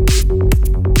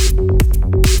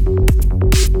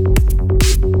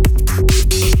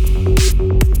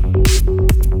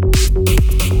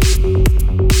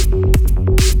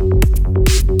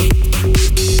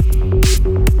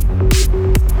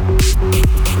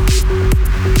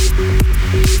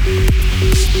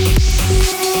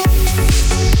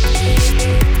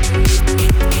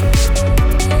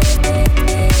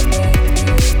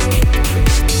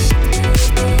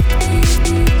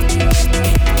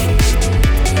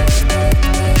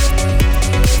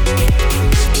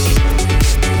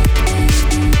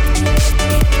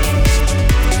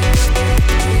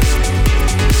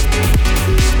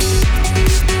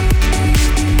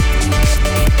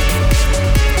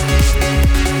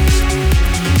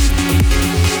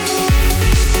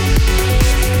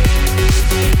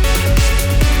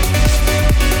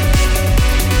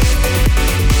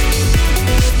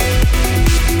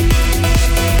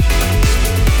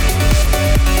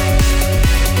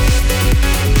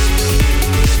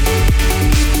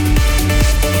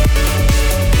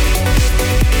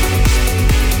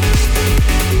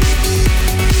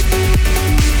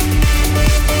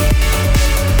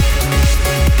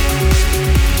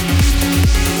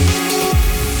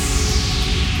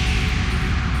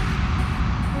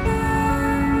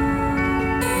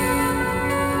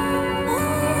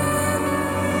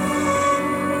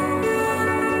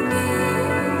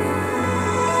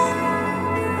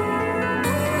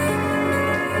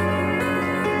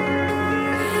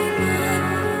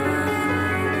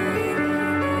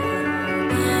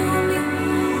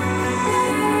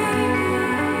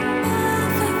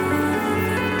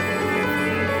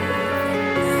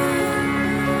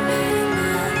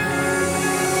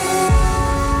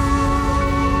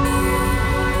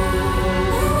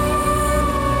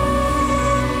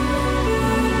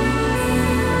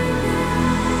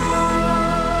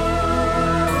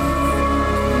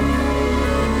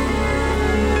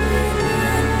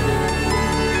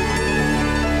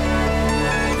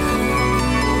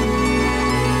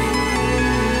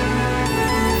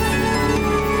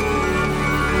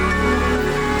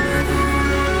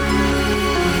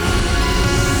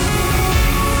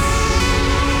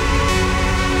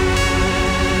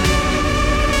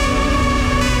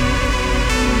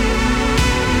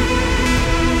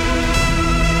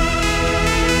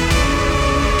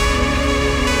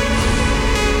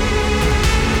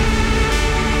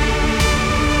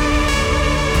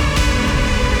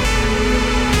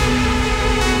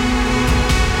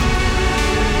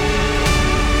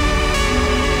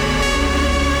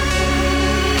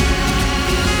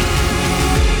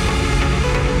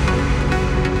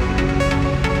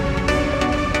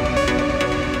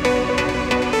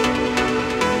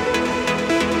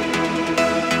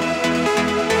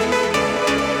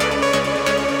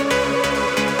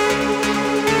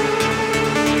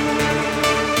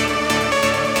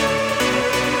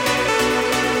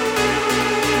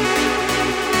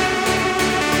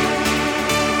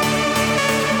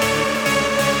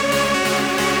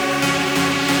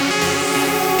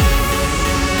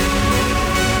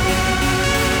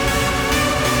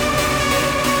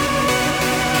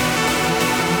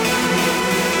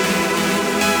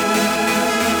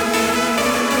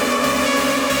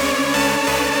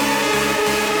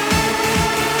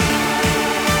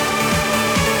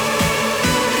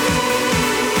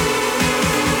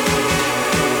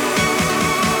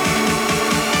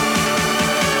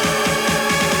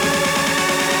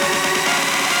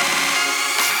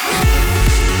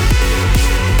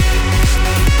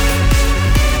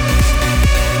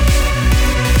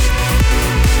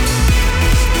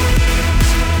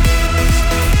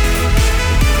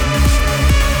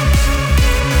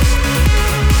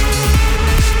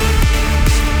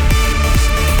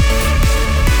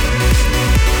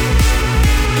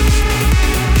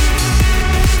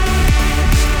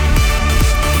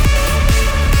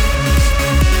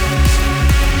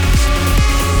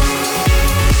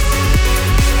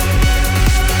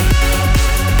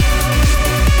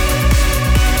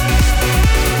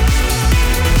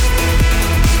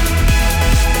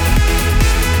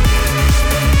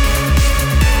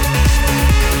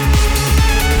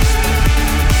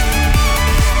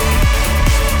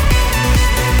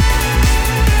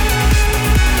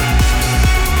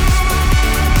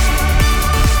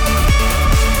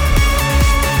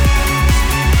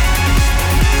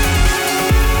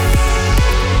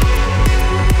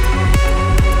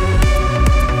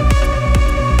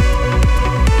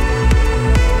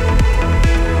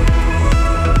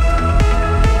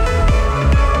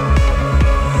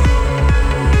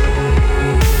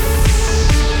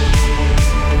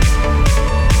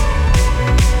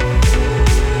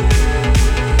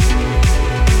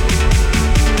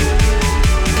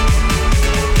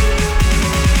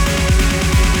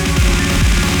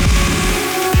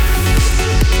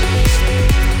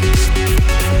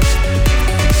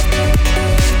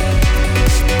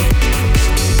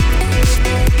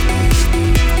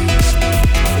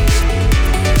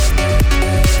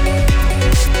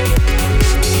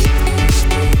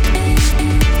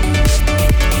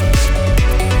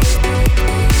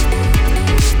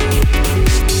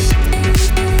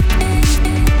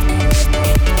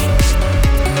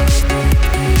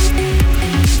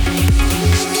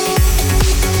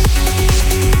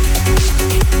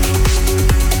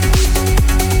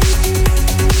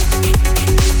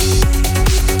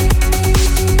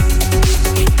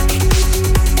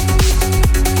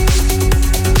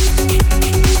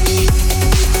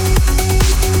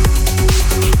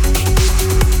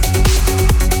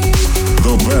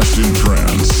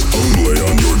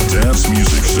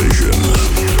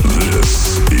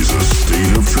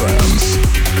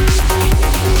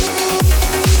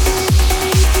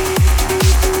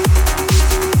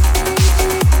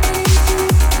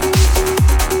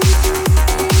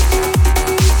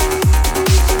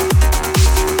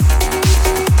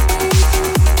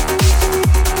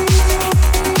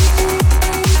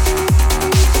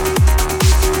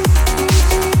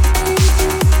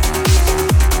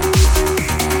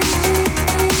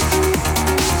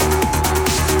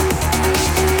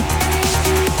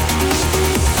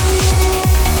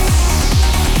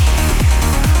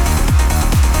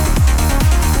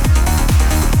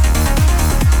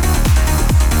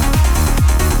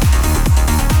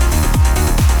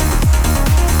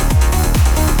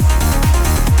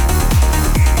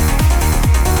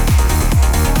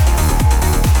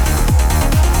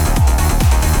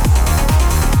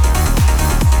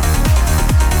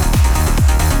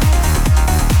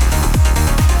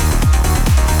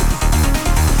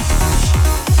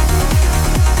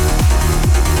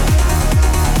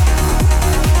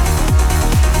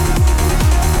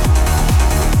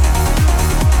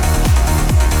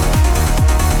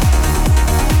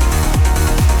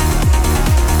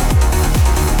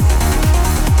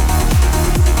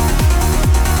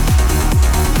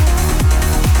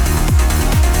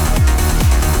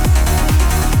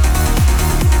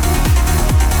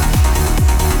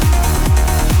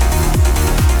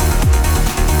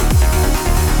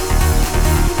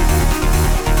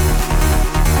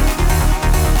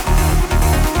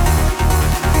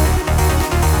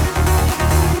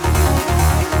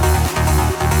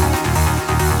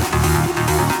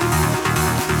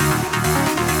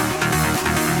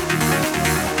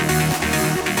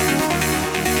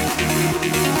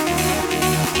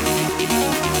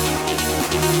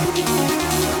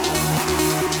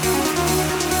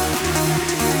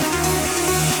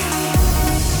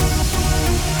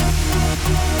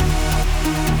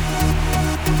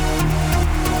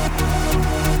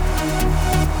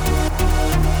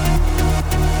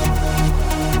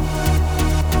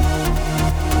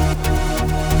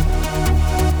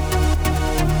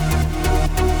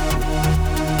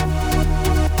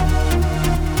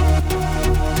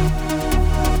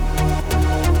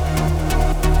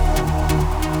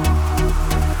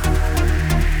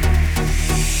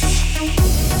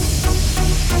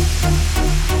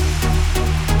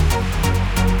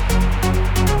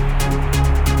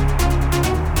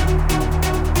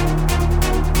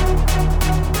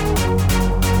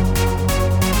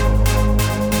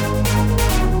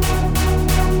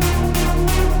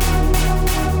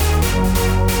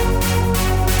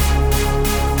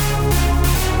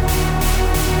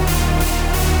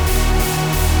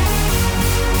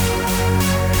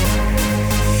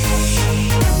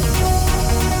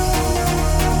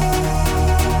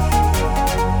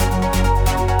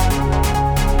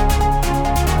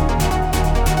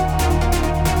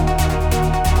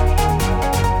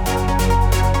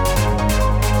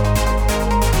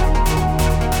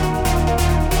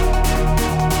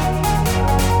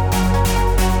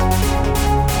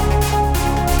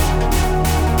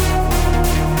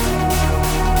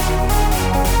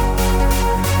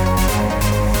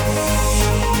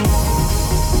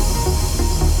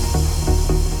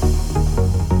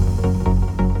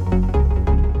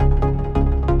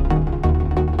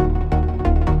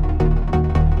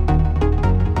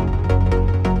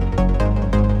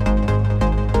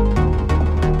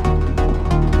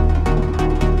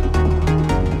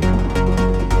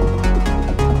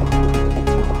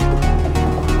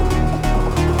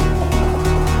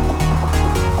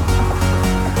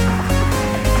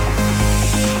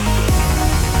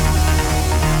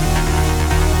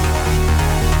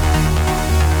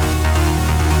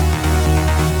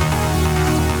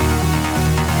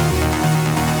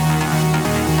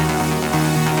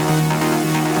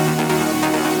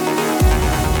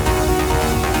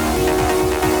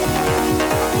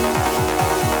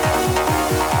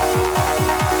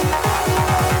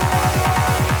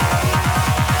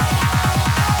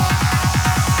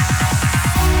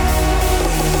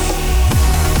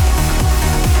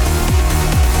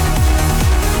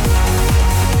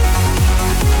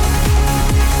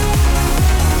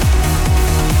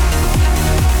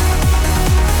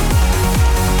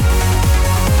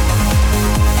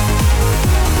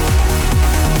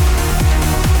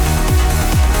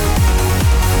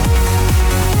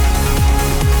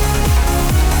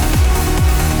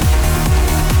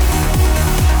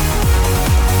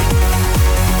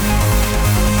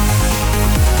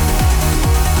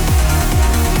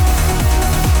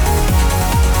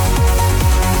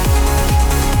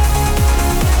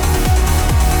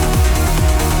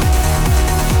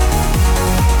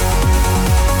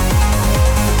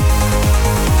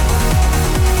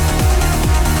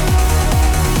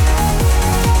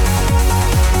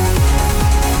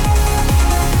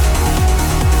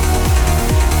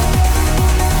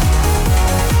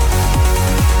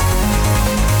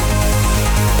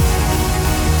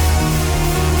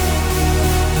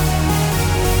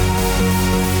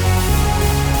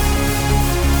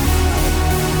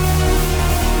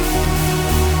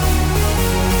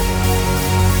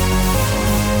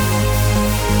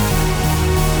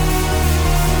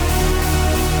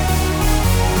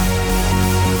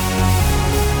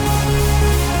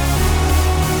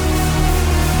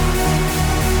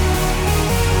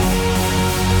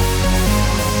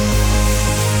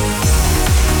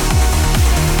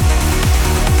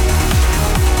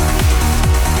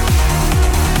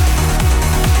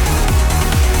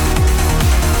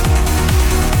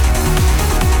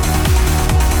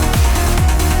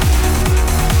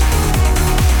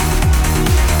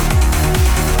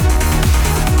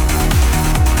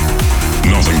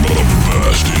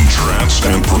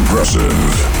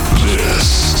 progressive.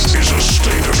 This is a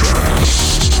state of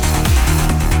trance.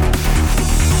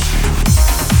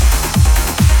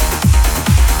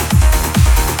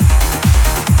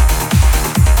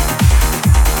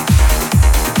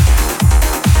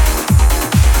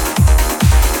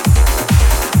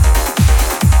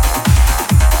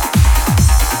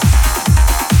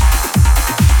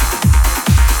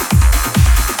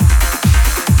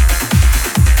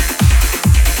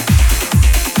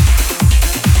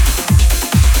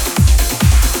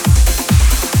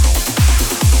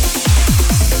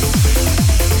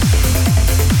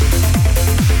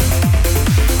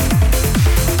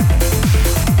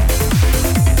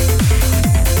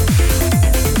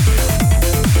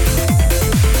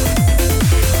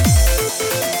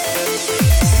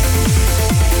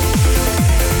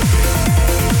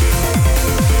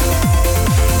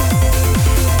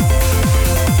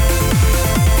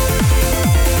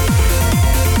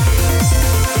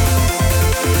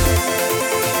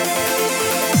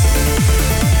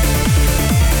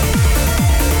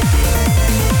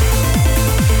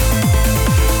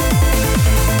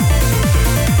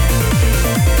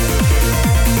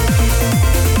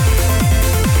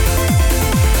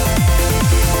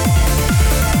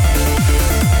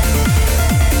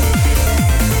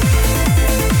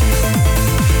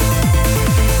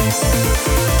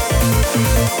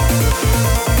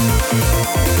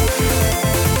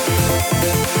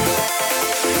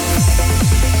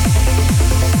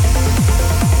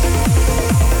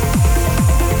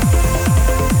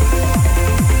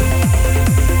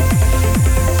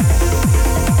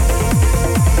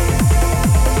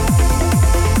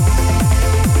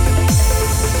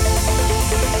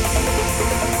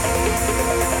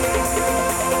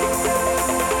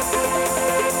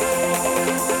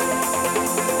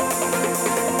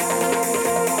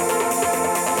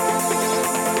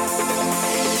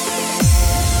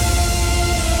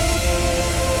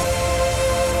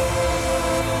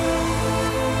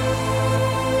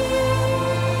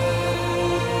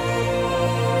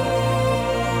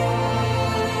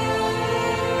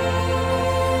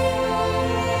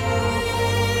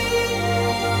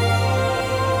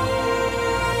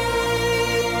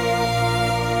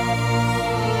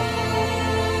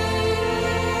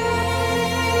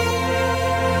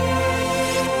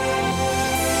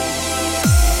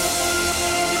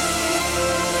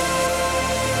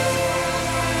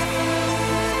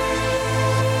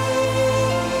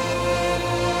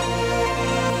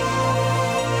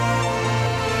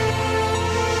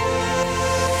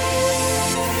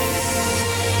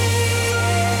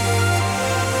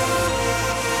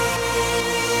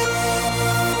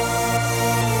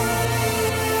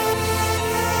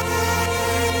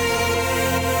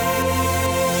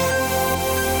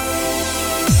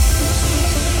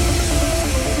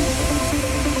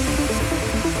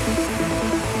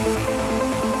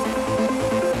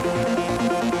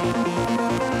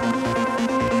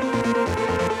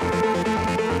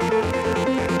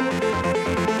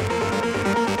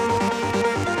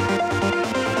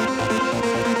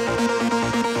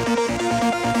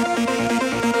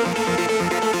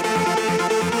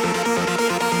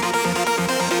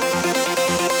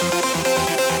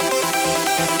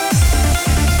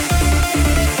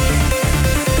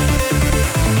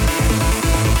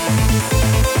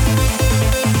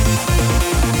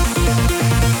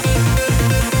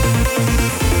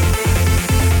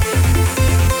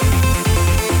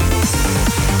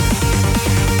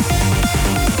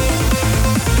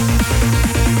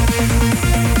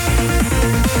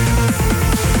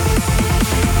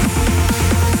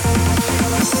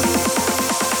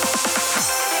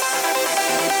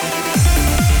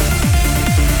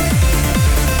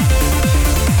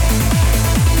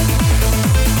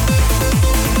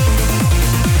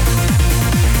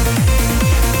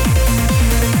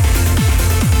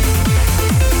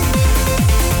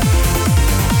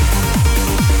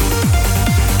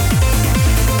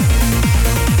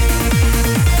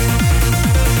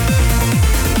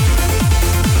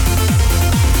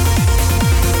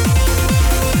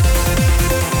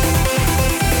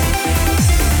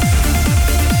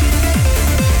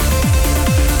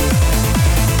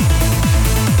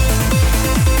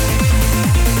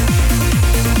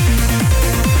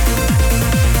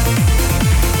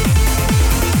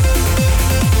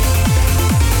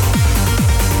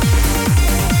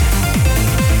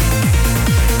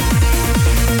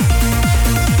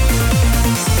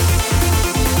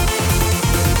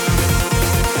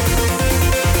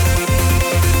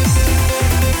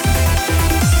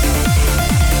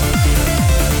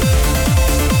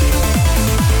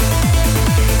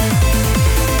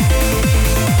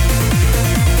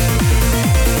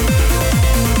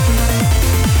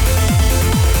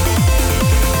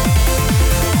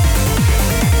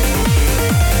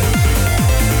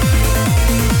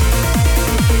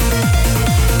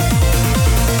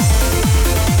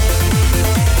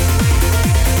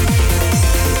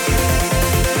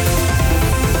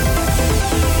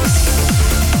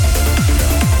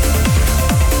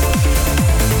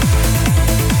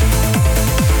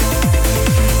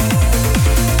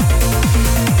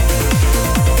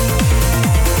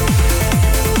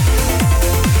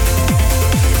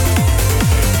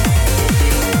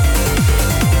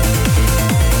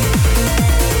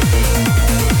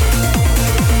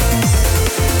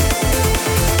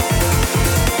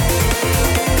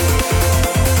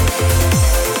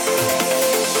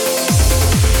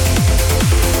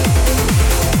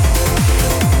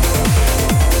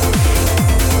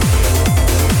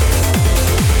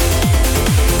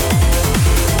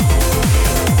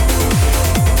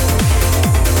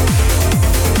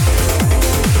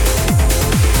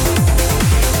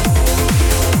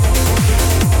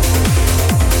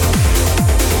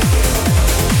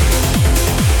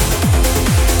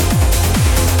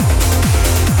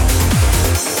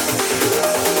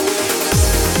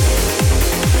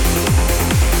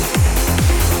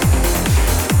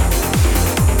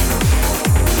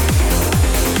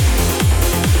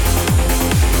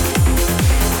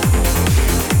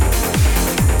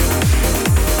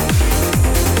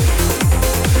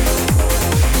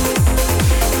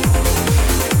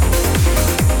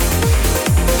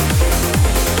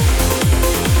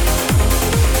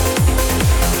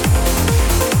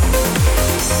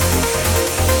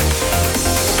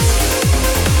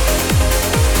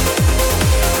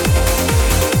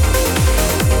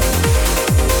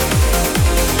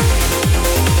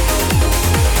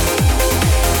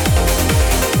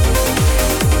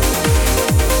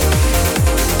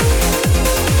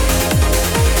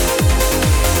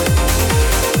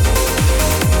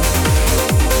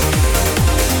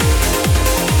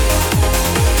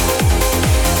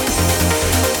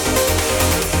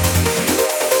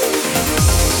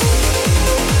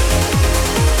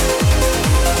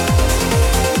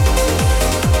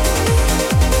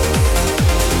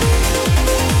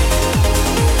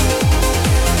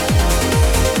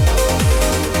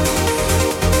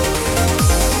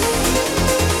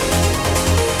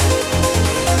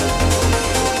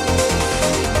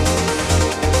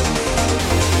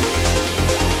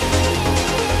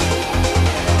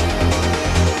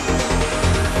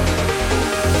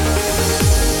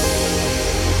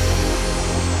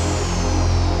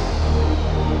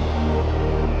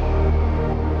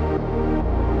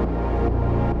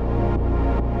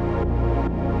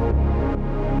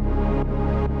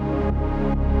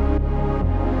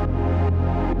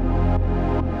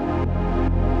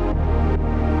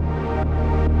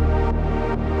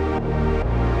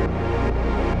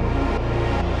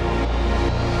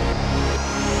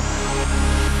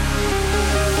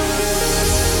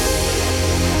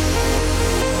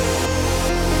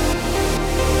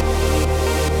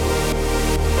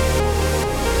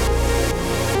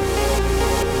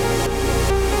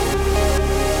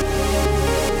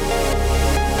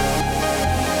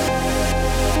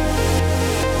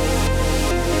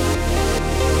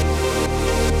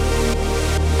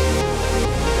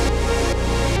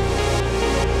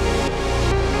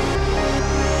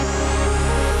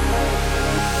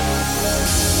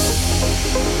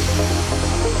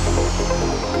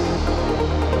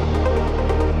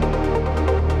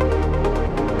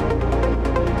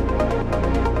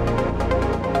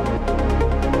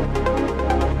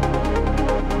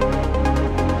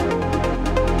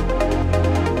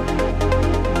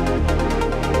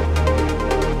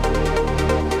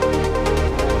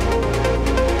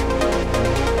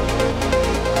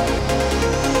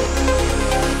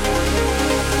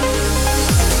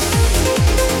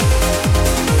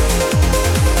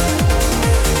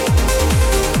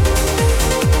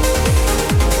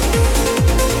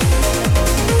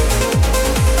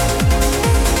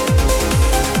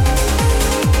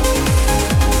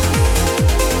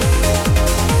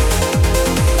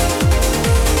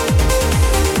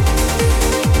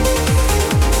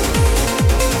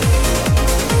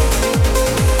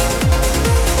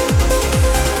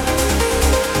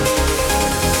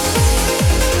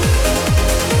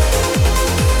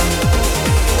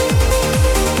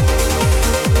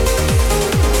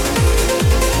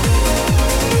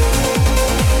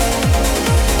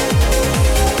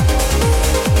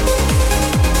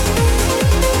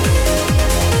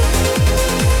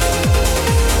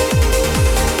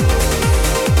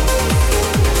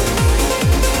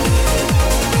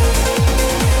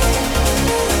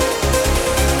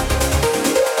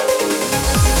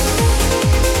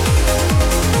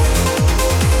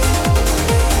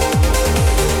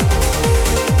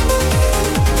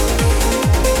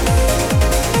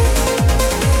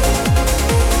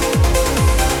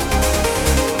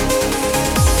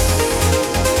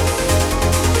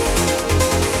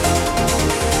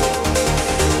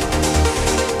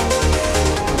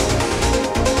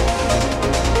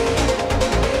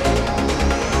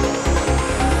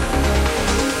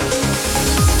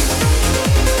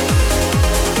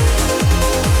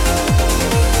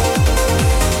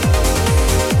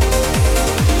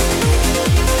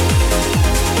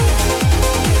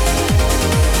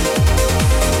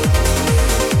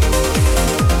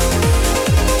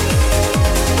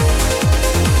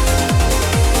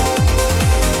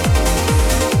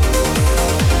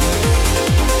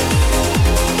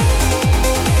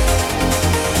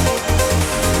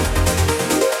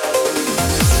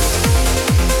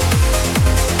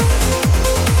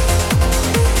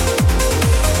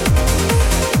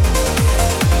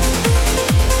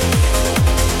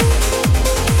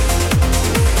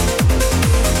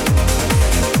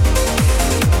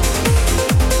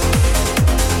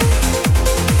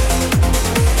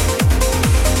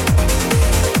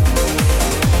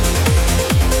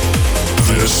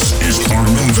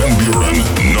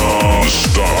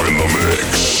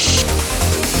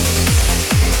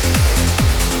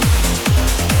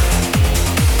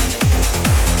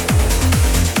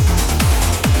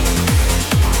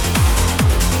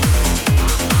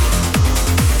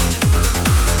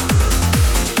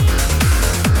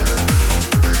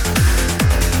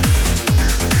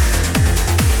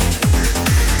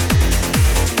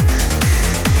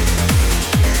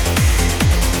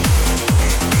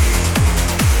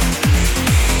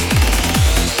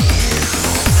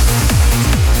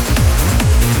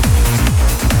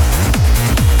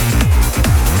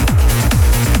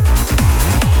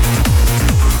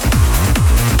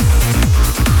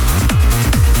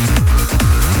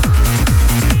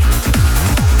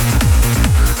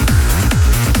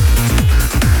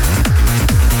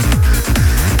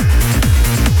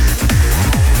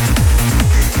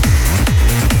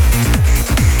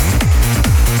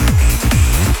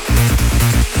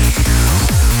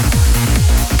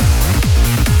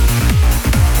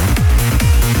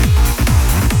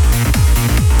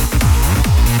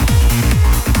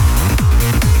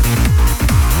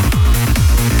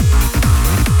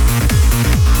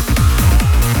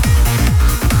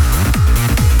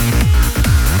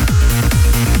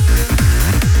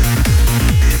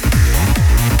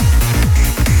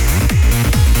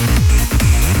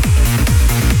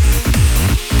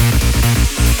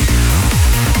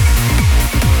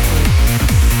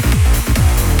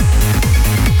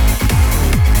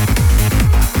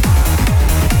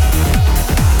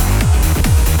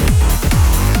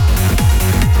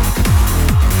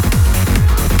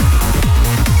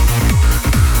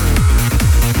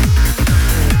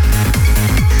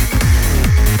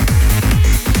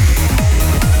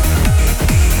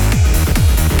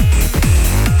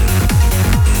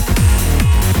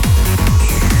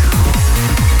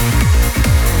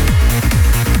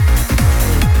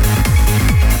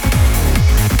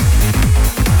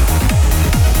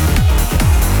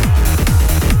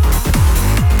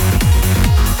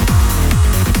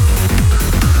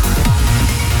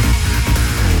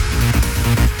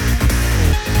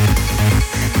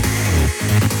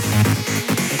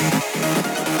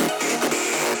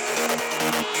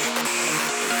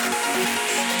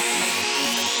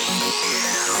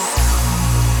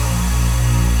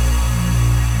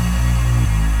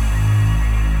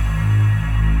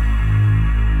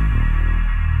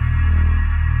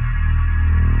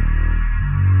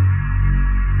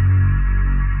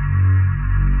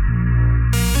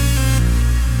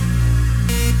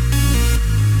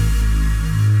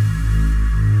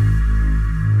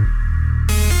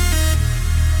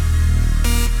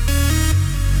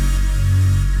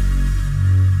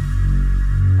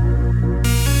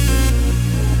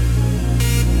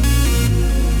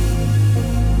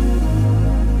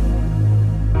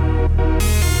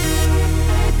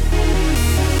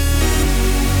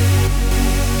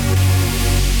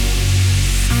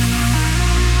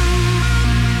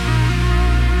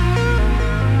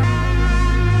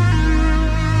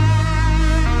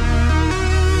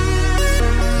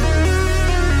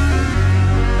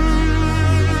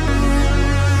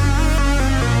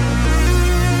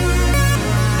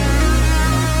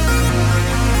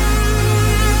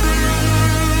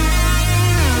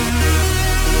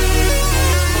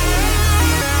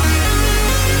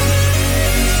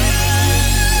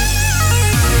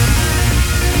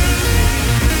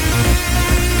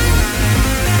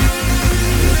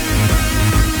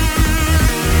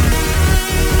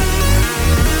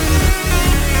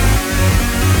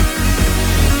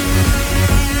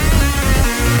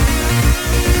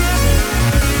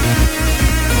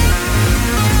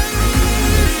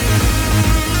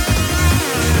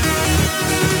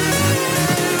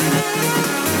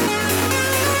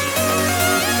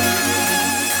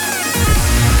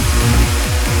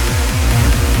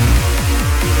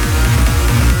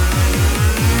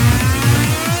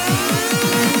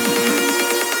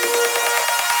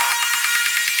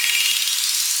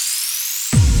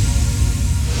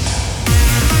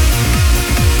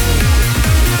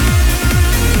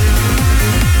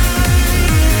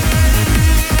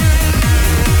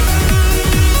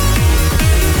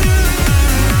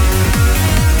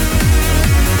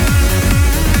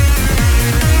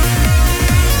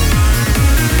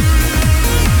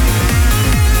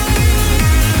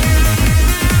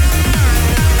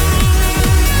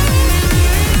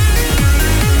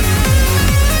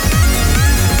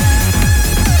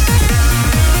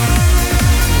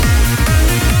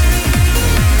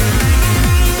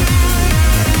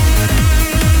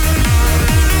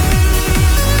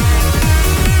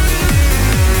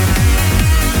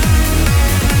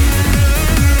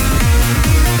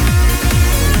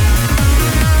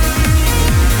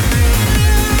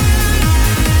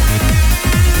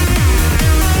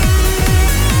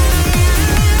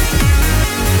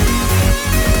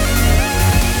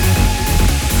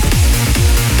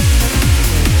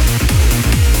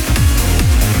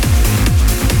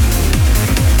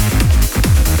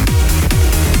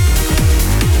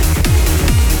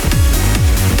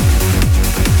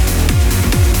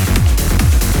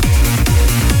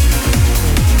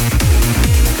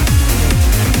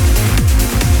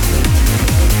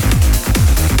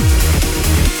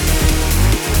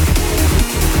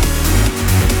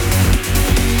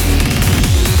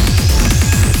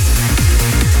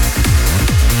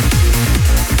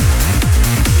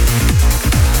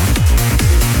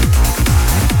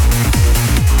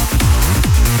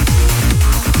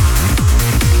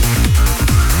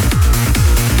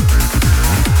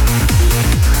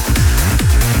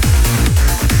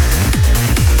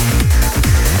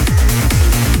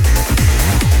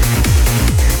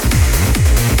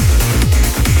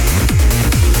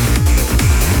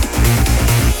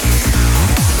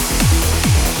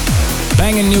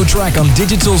 track on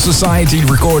Digital Society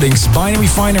Recordings, Binary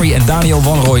Finery and Daniel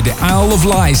Van Rooij, The Isle of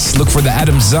Lies. Look for the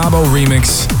Adam Zabo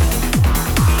remix.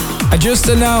 I just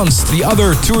announced the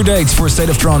other tour dates for State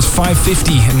of Trance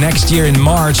 550 next year in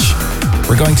March.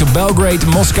 We're going to Belgrade,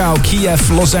 Moscow,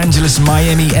 Kiev, Los Angeles,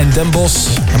 Miami and Den Bosch.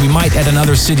 And we might add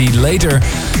another city later.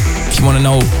 If you want to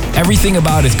know everything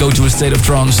about it, go to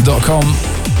astateoftrance.com.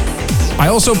 I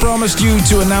also promised you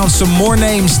to announce some more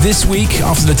names this week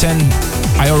after the 10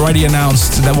 I already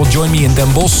announced that will join me in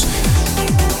Den Bosch.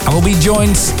 I will be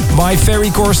joined by Ferry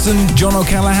Corsten, John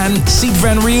O'Callaghan, Seed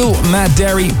Van Riel, Matt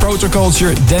Derry,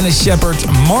 Protoculture, Dennis Shepard,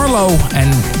 Marlowe and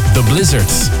The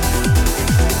Blizzards.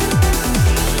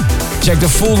 Check the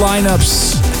full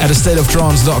lineups at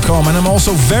astateoftrance.com, and I'm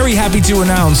also very happy to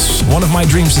announce one of my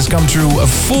dreams has come true, a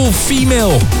full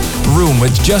female room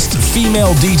with just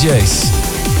female DJs.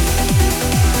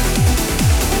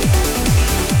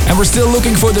 And we're still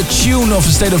looking for the tune of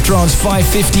State of Trance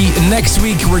 550. Next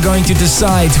week we're going to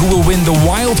decide who will win the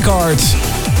wild card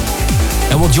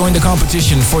and will join the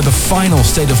competition for the final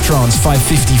State of Trance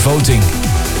 550 voting.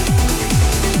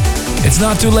 It's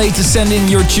not too late to send in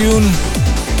your tune.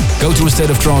 Go to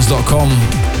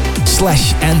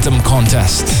astateoftrance.com/anthem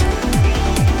contest.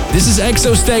 This is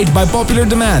Exostate by popular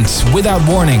demand, Without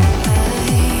Warning.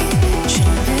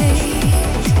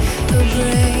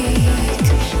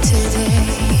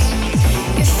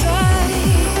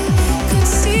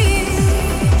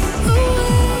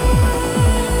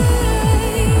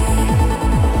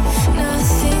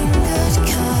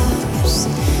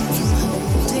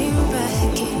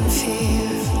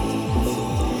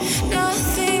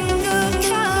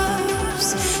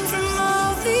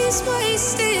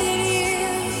 Wasted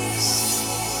years.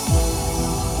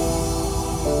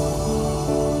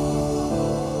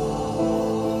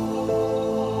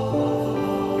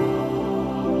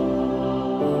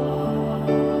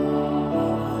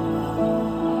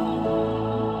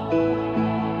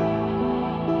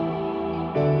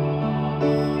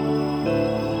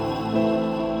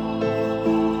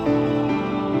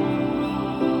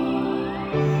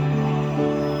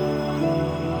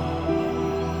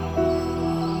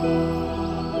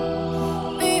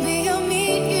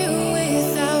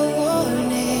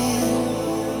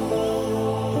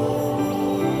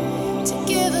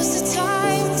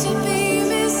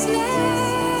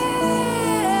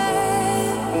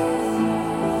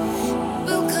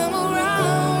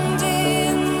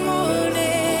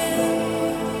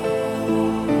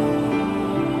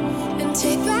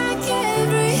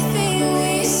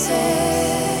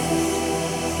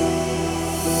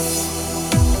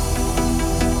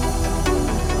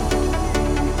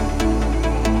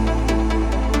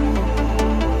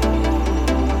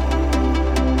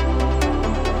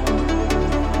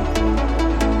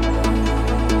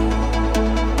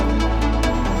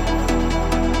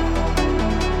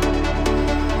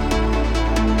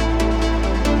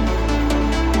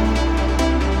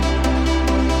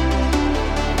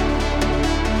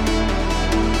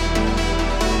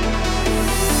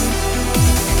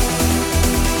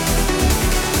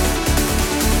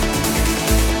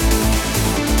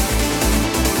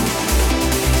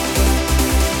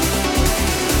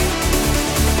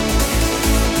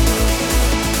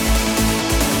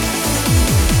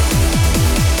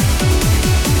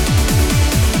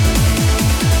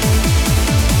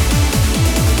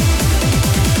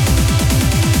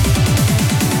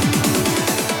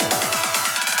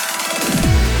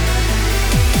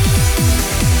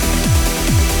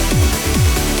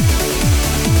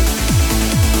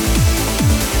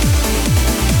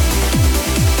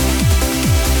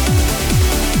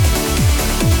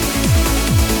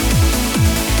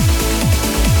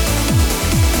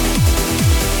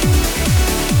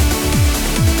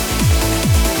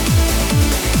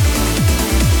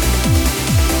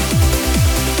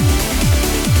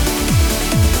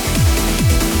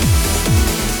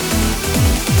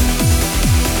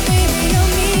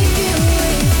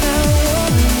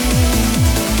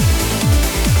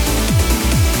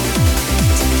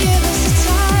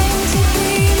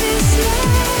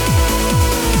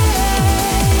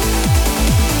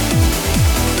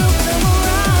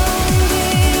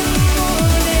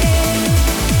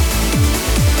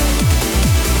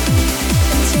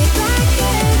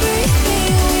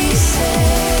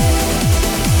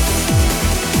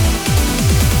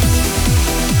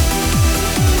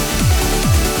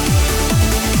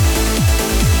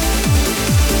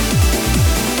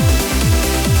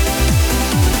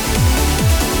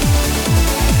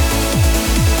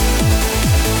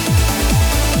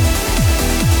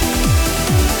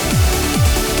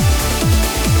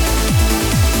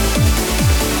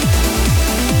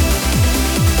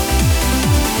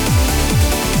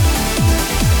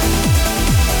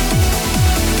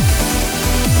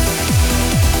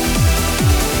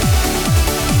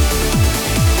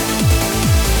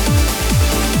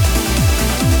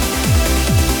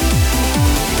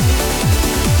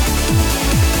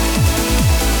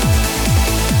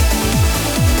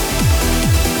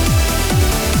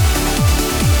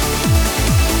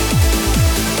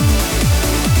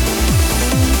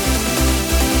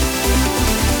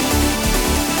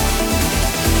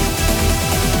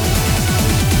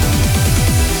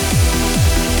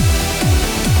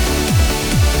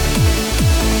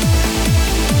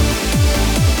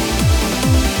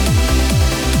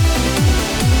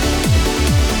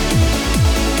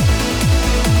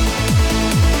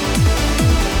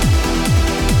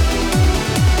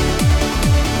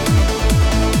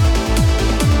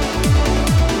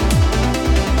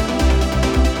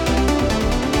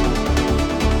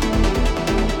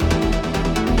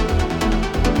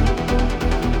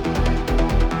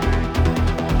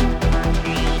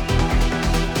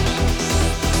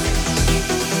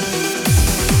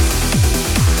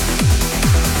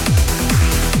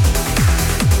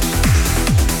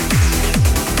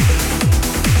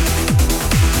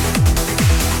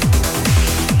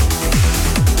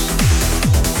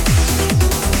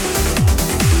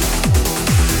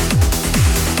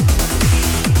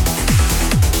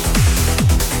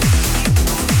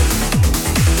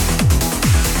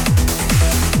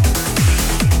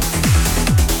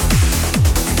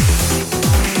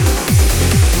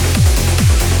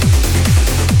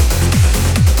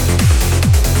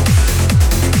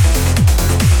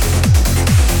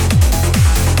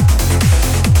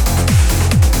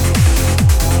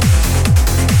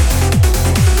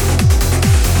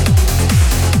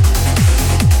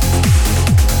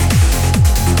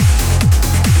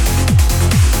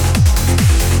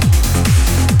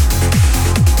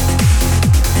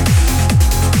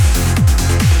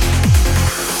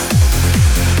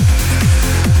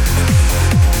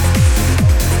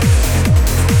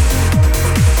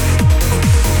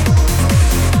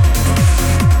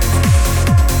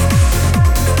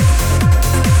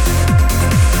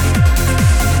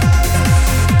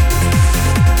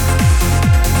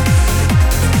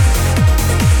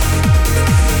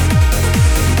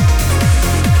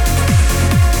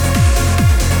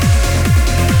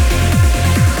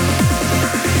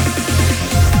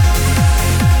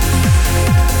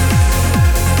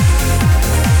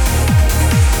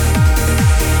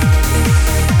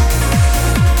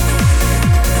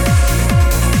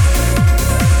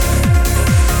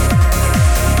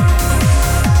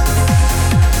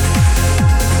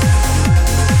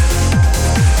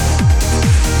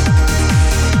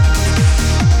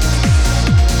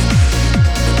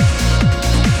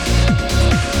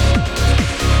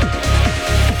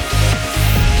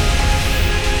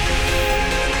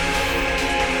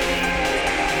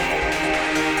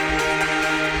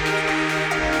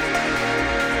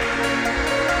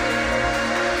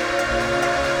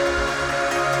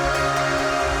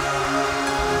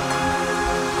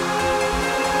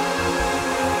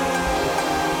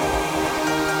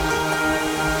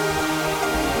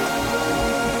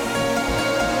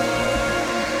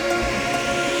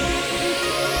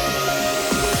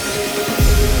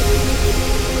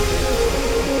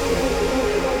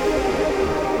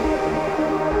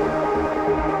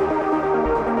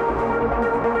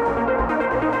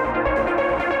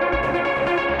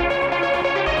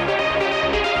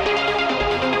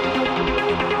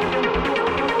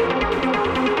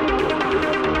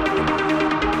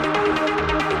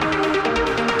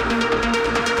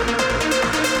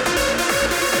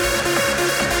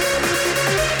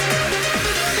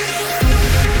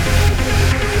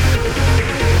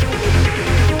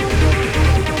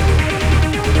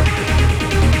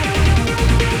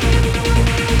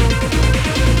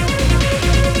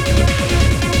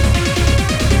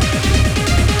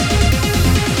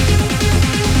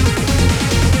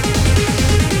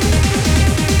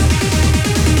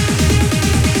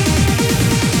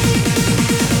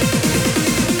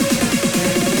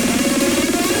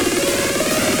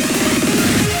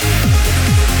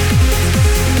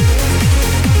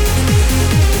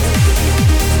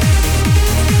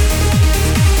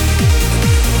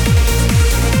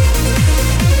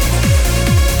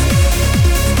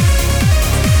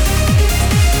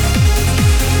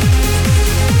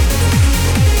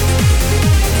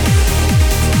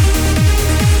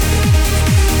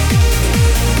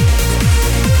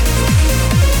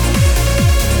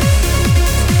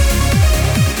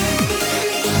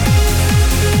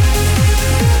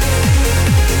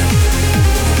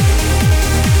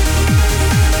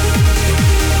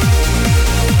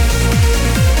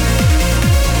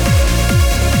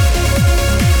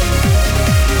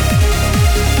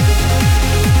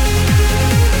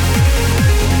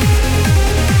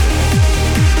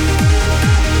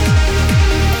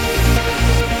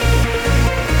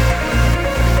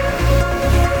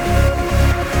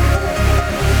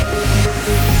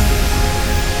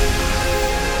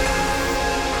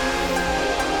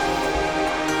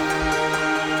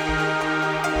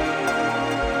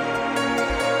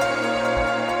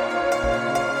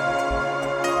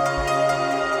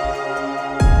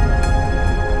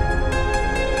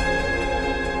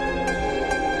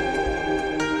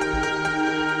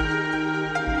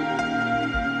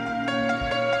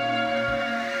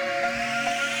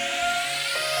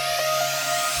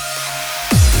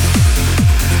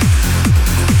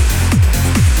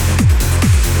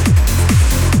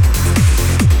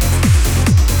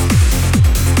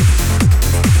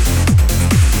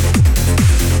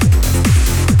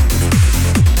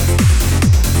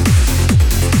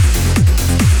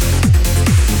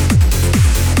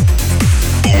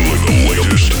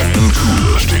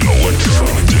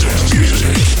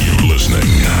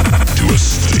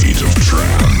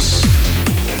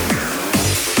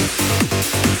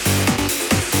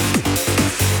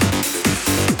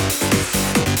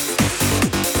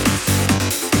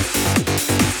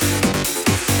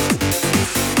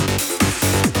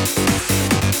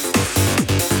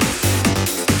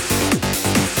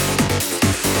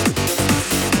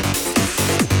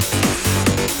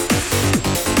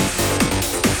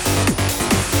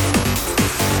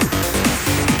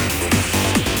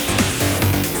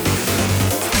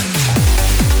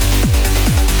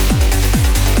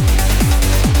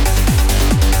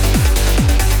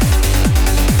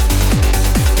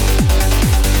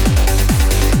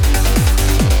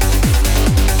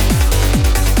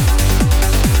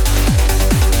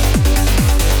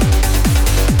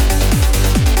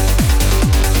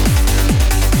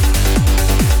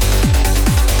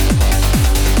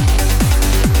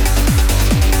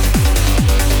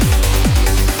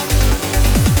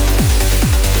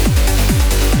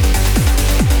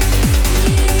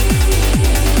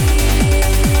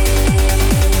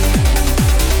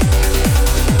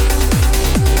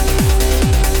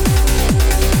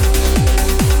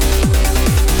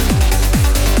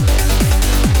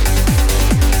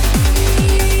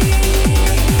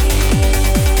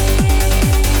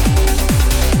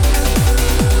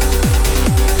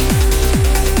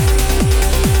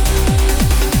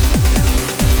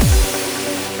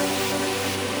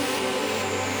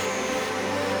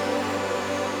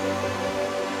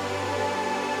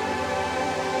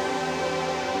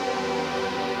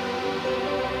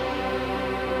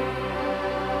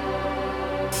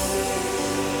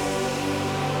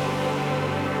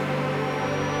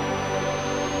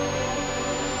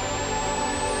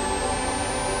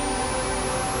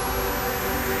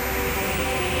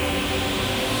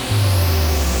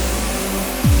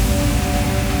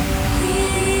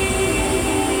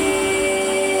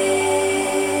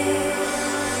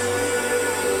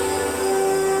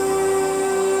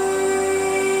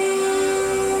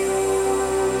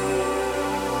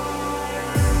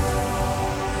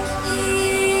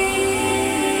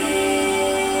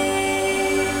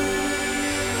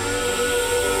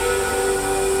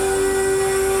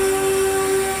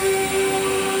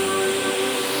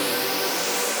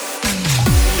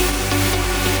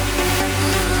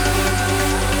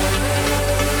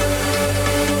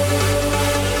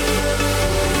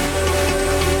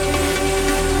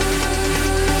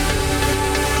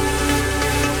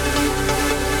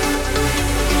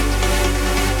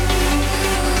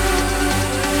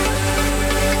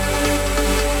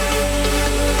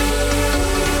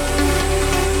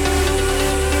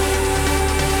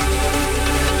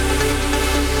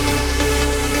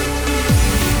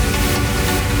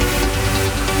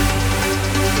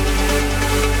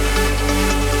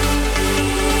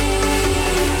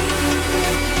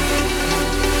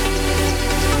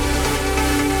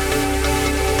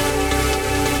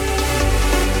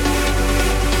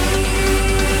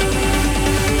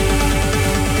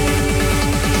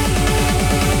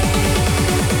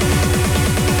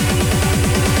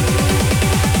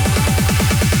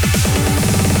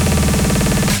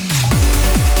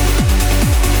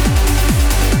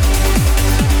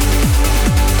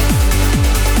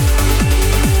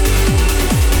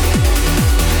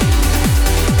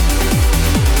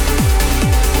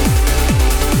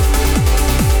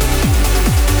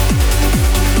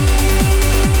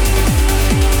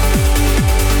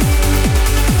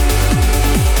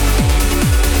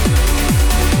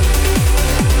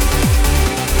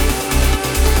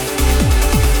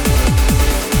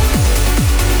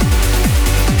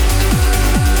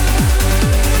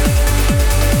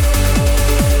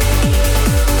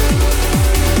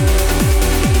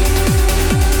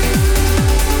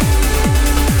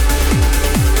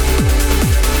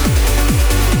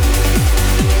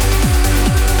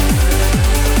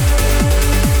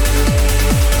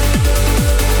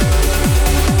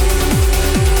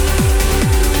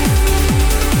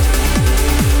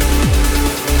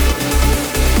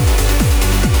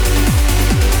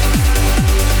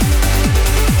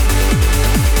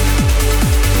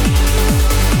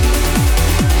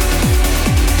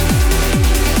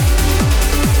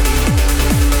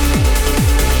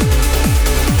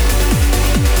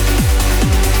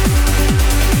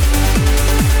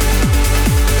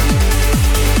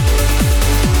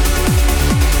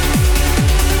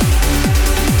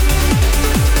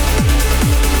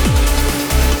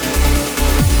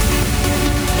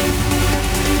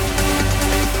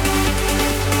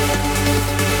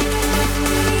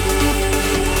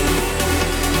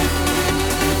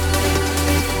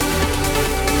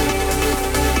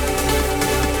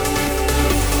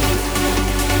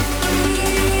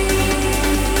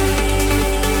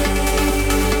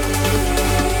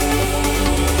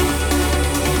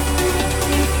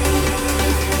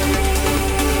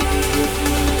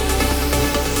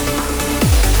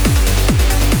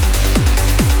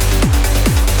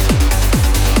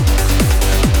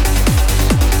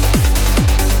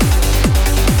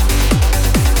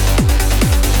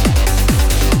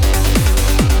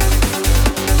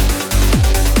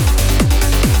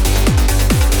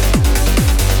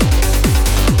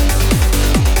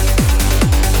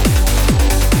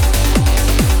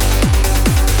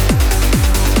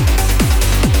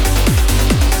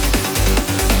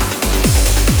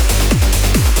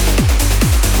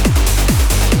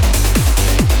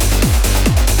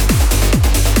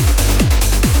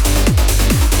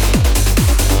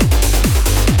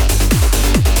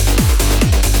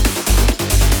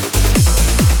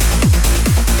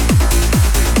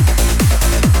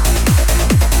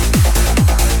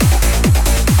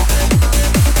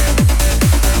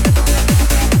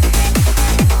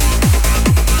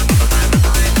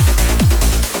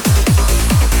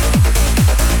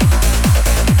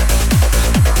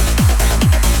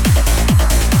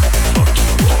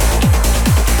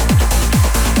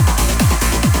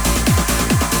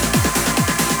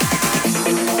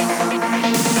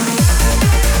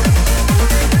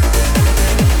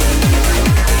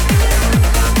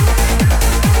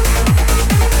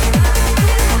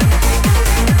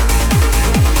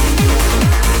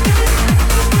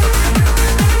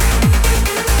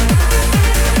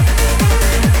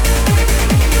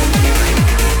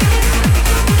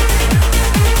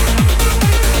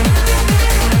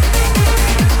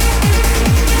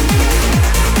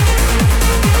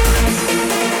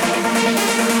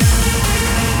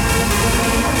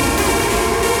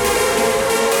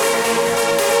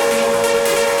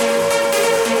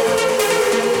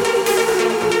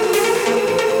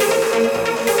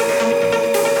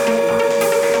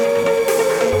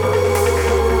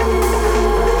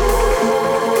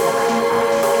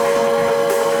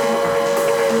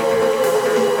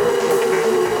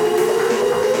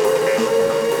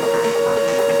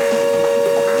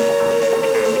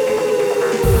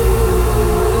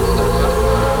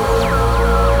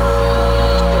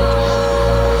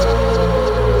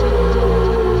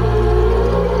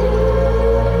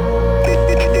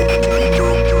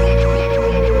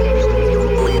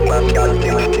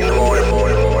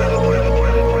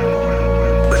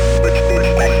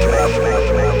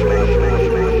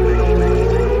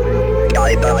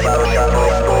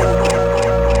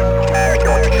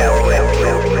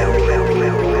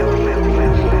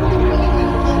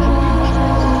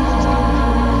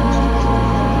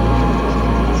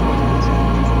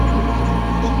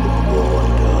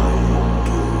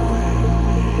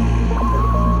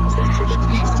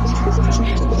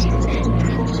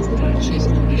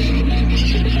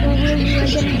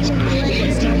 Once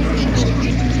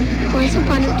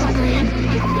upon a time.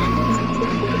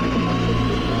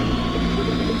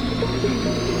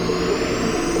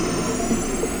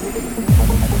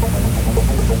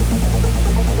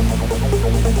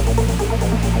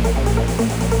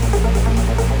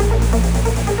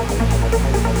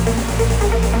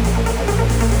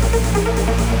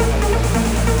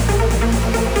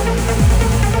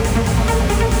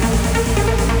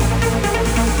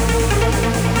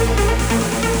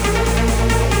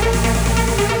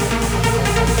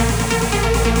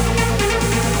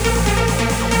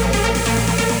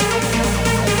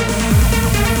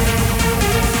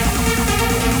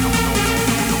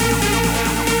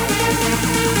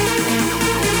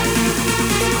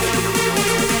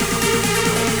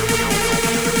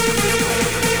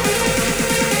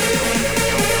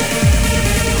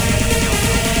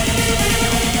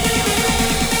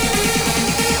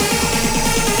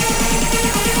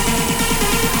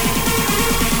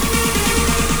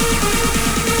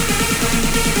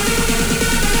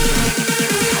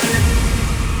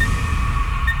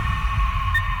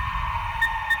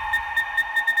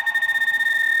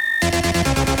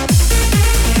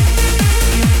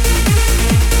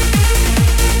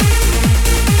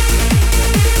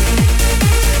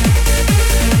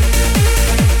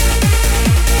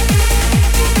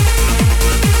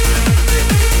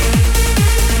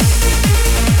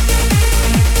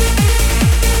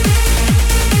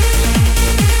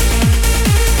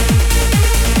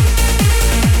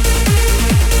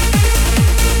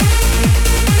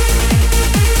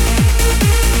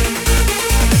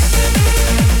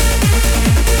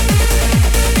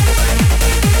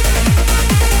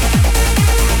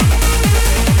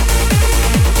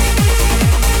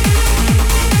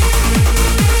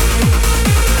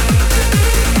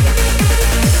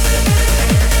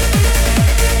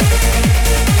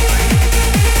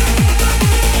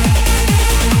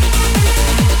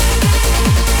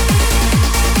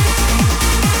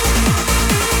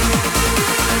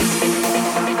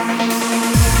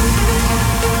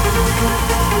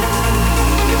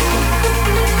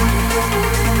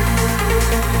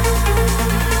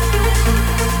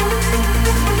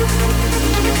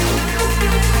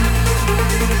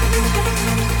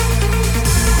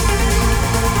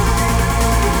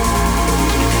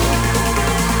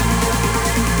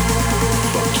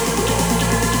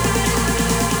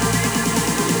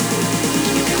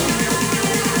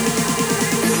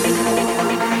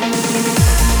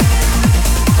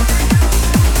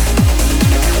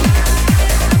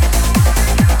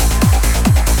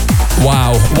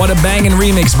 What a banging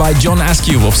remix by John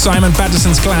Askew of Simon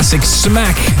Patterson's classic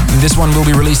Smack. This one will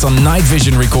be released on Night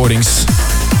Vision Recordings.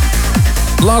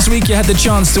 Last week you had the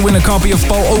chance to win a copy of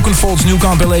Paul Oakenfold's new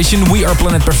compilation We Are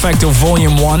Planet Perfecto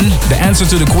Volume 1. The answer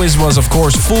to the quiz was of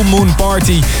course Full Moon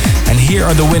Party, and here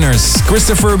are the winners.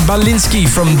 Christopher Balinski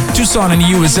from Tucson in the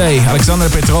USA, Alexandra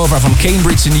Petrova from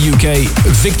Cambridge in the UK,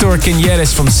 Victor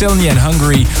Kenyeres from Selnya in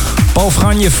Hungary, Paul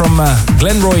Franje from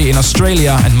Glenroy in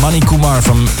Australia, and Mani Kumar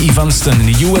from Evanston in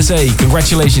the USA.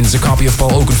 Congratulations, a copy of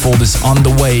Paul Oakenfold is on the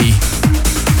way.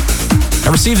 I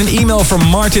received an email from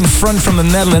Martin Front from the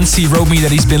Netherlands. He wrote me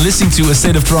that he's been listening to A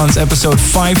State of Trance episode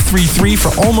 533 for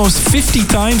almost 50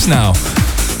 times now.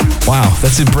 Wow,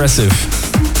 that's impressive.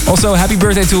 Also, happy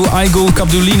birthday to Aigul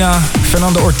Kabdulina,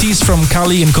 Fernando Ortiz from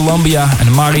Cali in Colombia,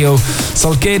 and Mario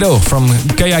Salcedo from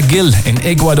Guayaquil in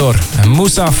Ecuador, and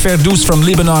Musa Ferdous from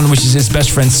Lebanon, which is his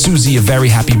best friend Susie. A very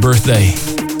happy birthday.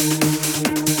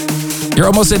 You're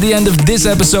almost at the end of this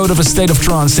episode of A State of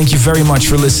Trance. Thank you very much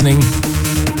for listening.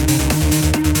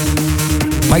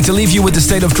 I'd like to leave you with the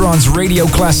State of Trance radio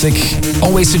classic,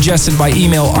 always suggested by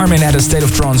email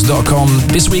armin@astateoftrance.com.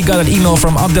 This week got an email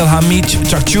from Abdelhamid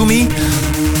Chakchoumi,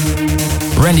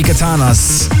 Randy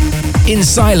Katanas, In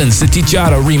Silence, the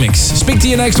Tichara remix. Speak to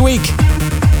you next week.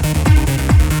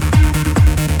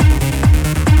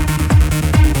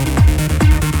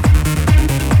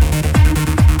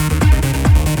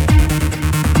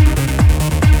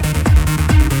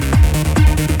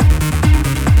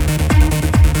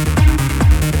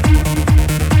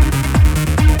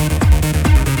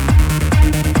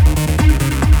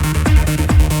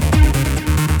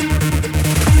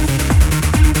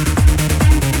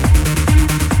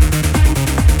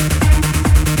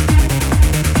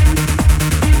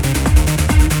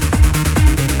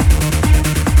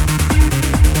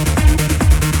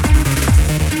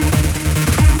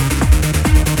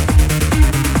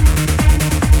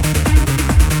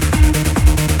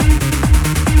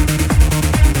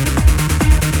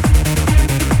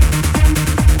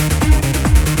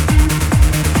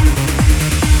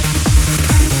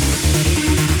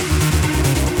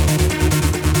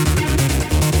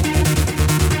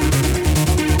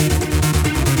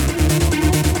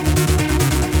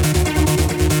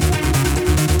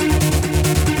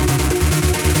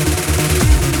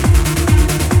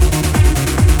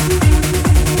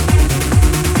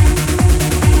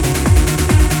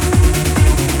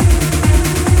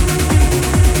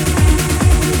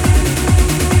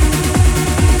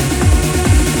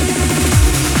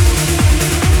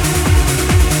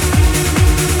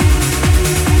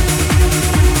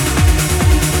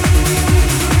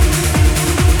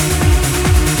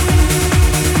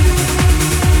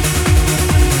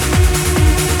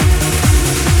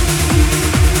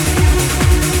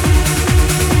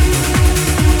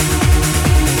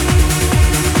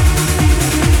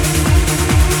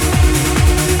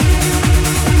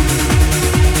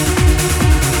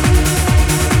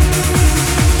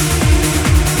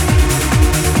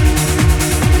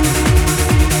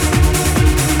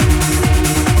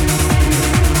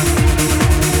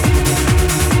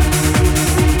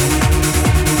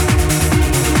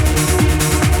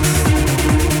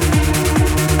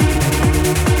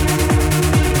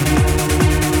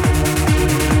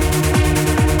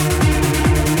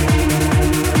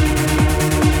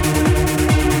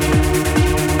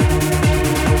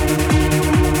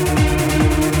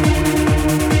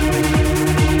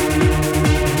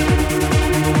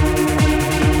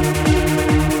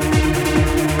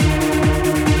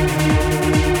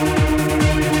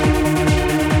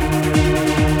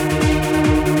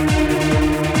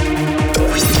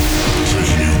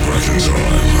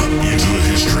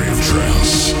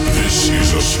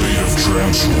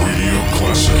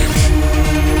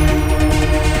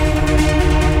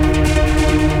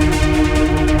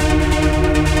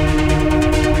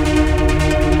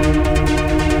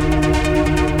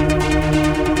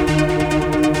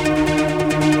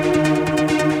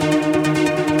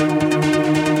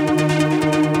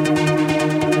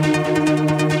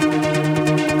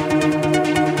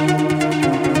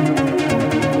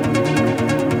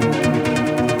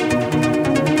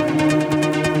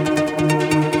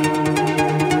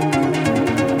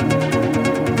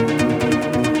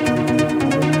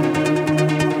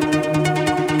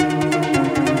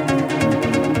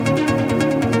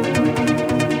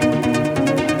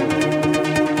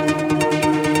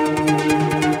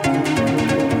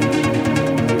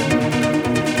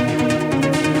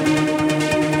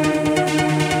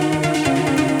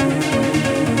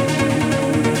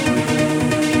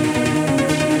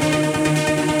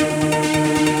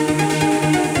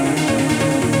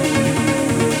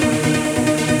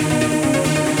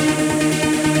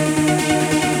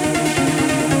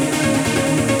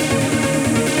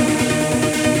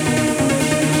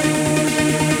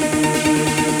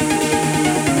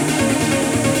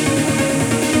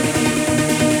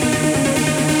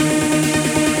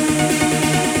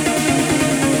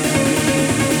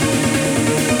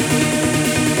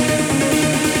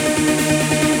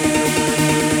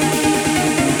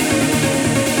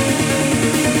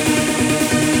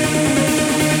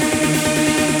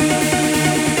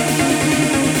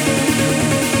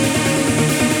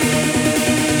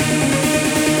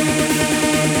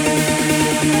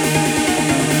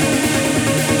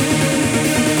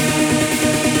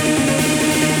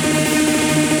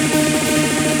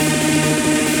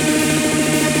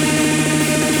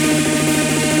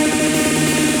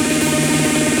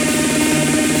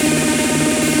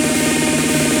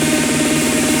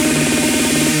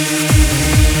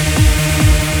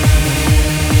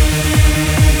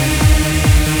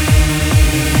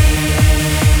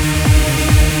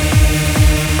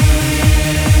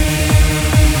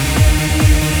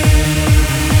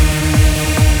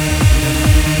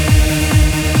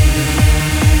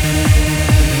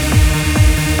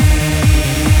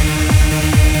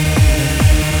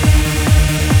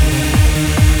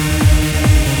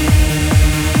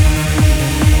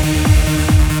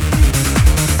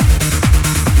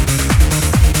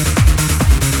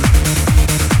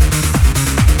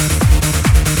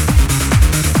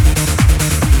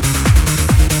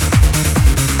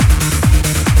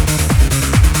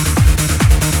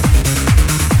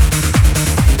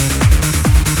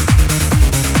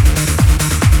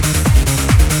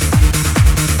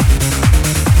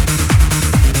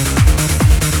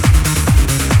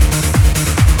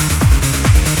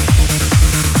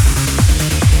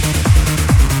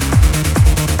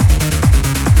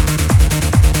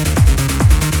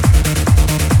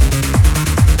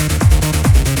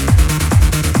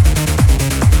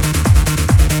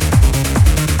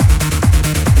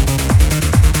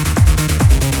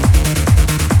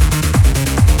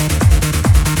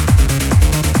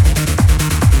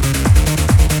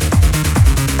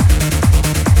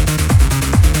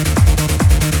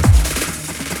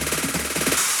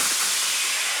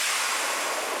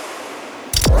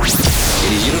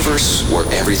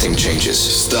 everything changes.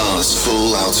 Stars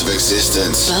fall out of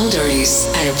existence. Boundaries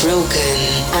are broken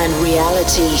and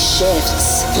reality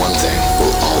shifts. One thing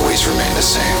will always remain the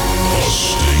same. A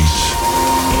state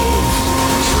of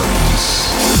trance.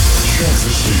 Check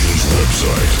the station's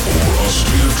website or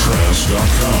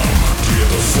astateoftrance.com to get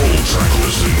the full track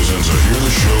listings and to hear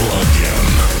the show again.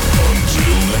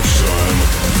 Until next time,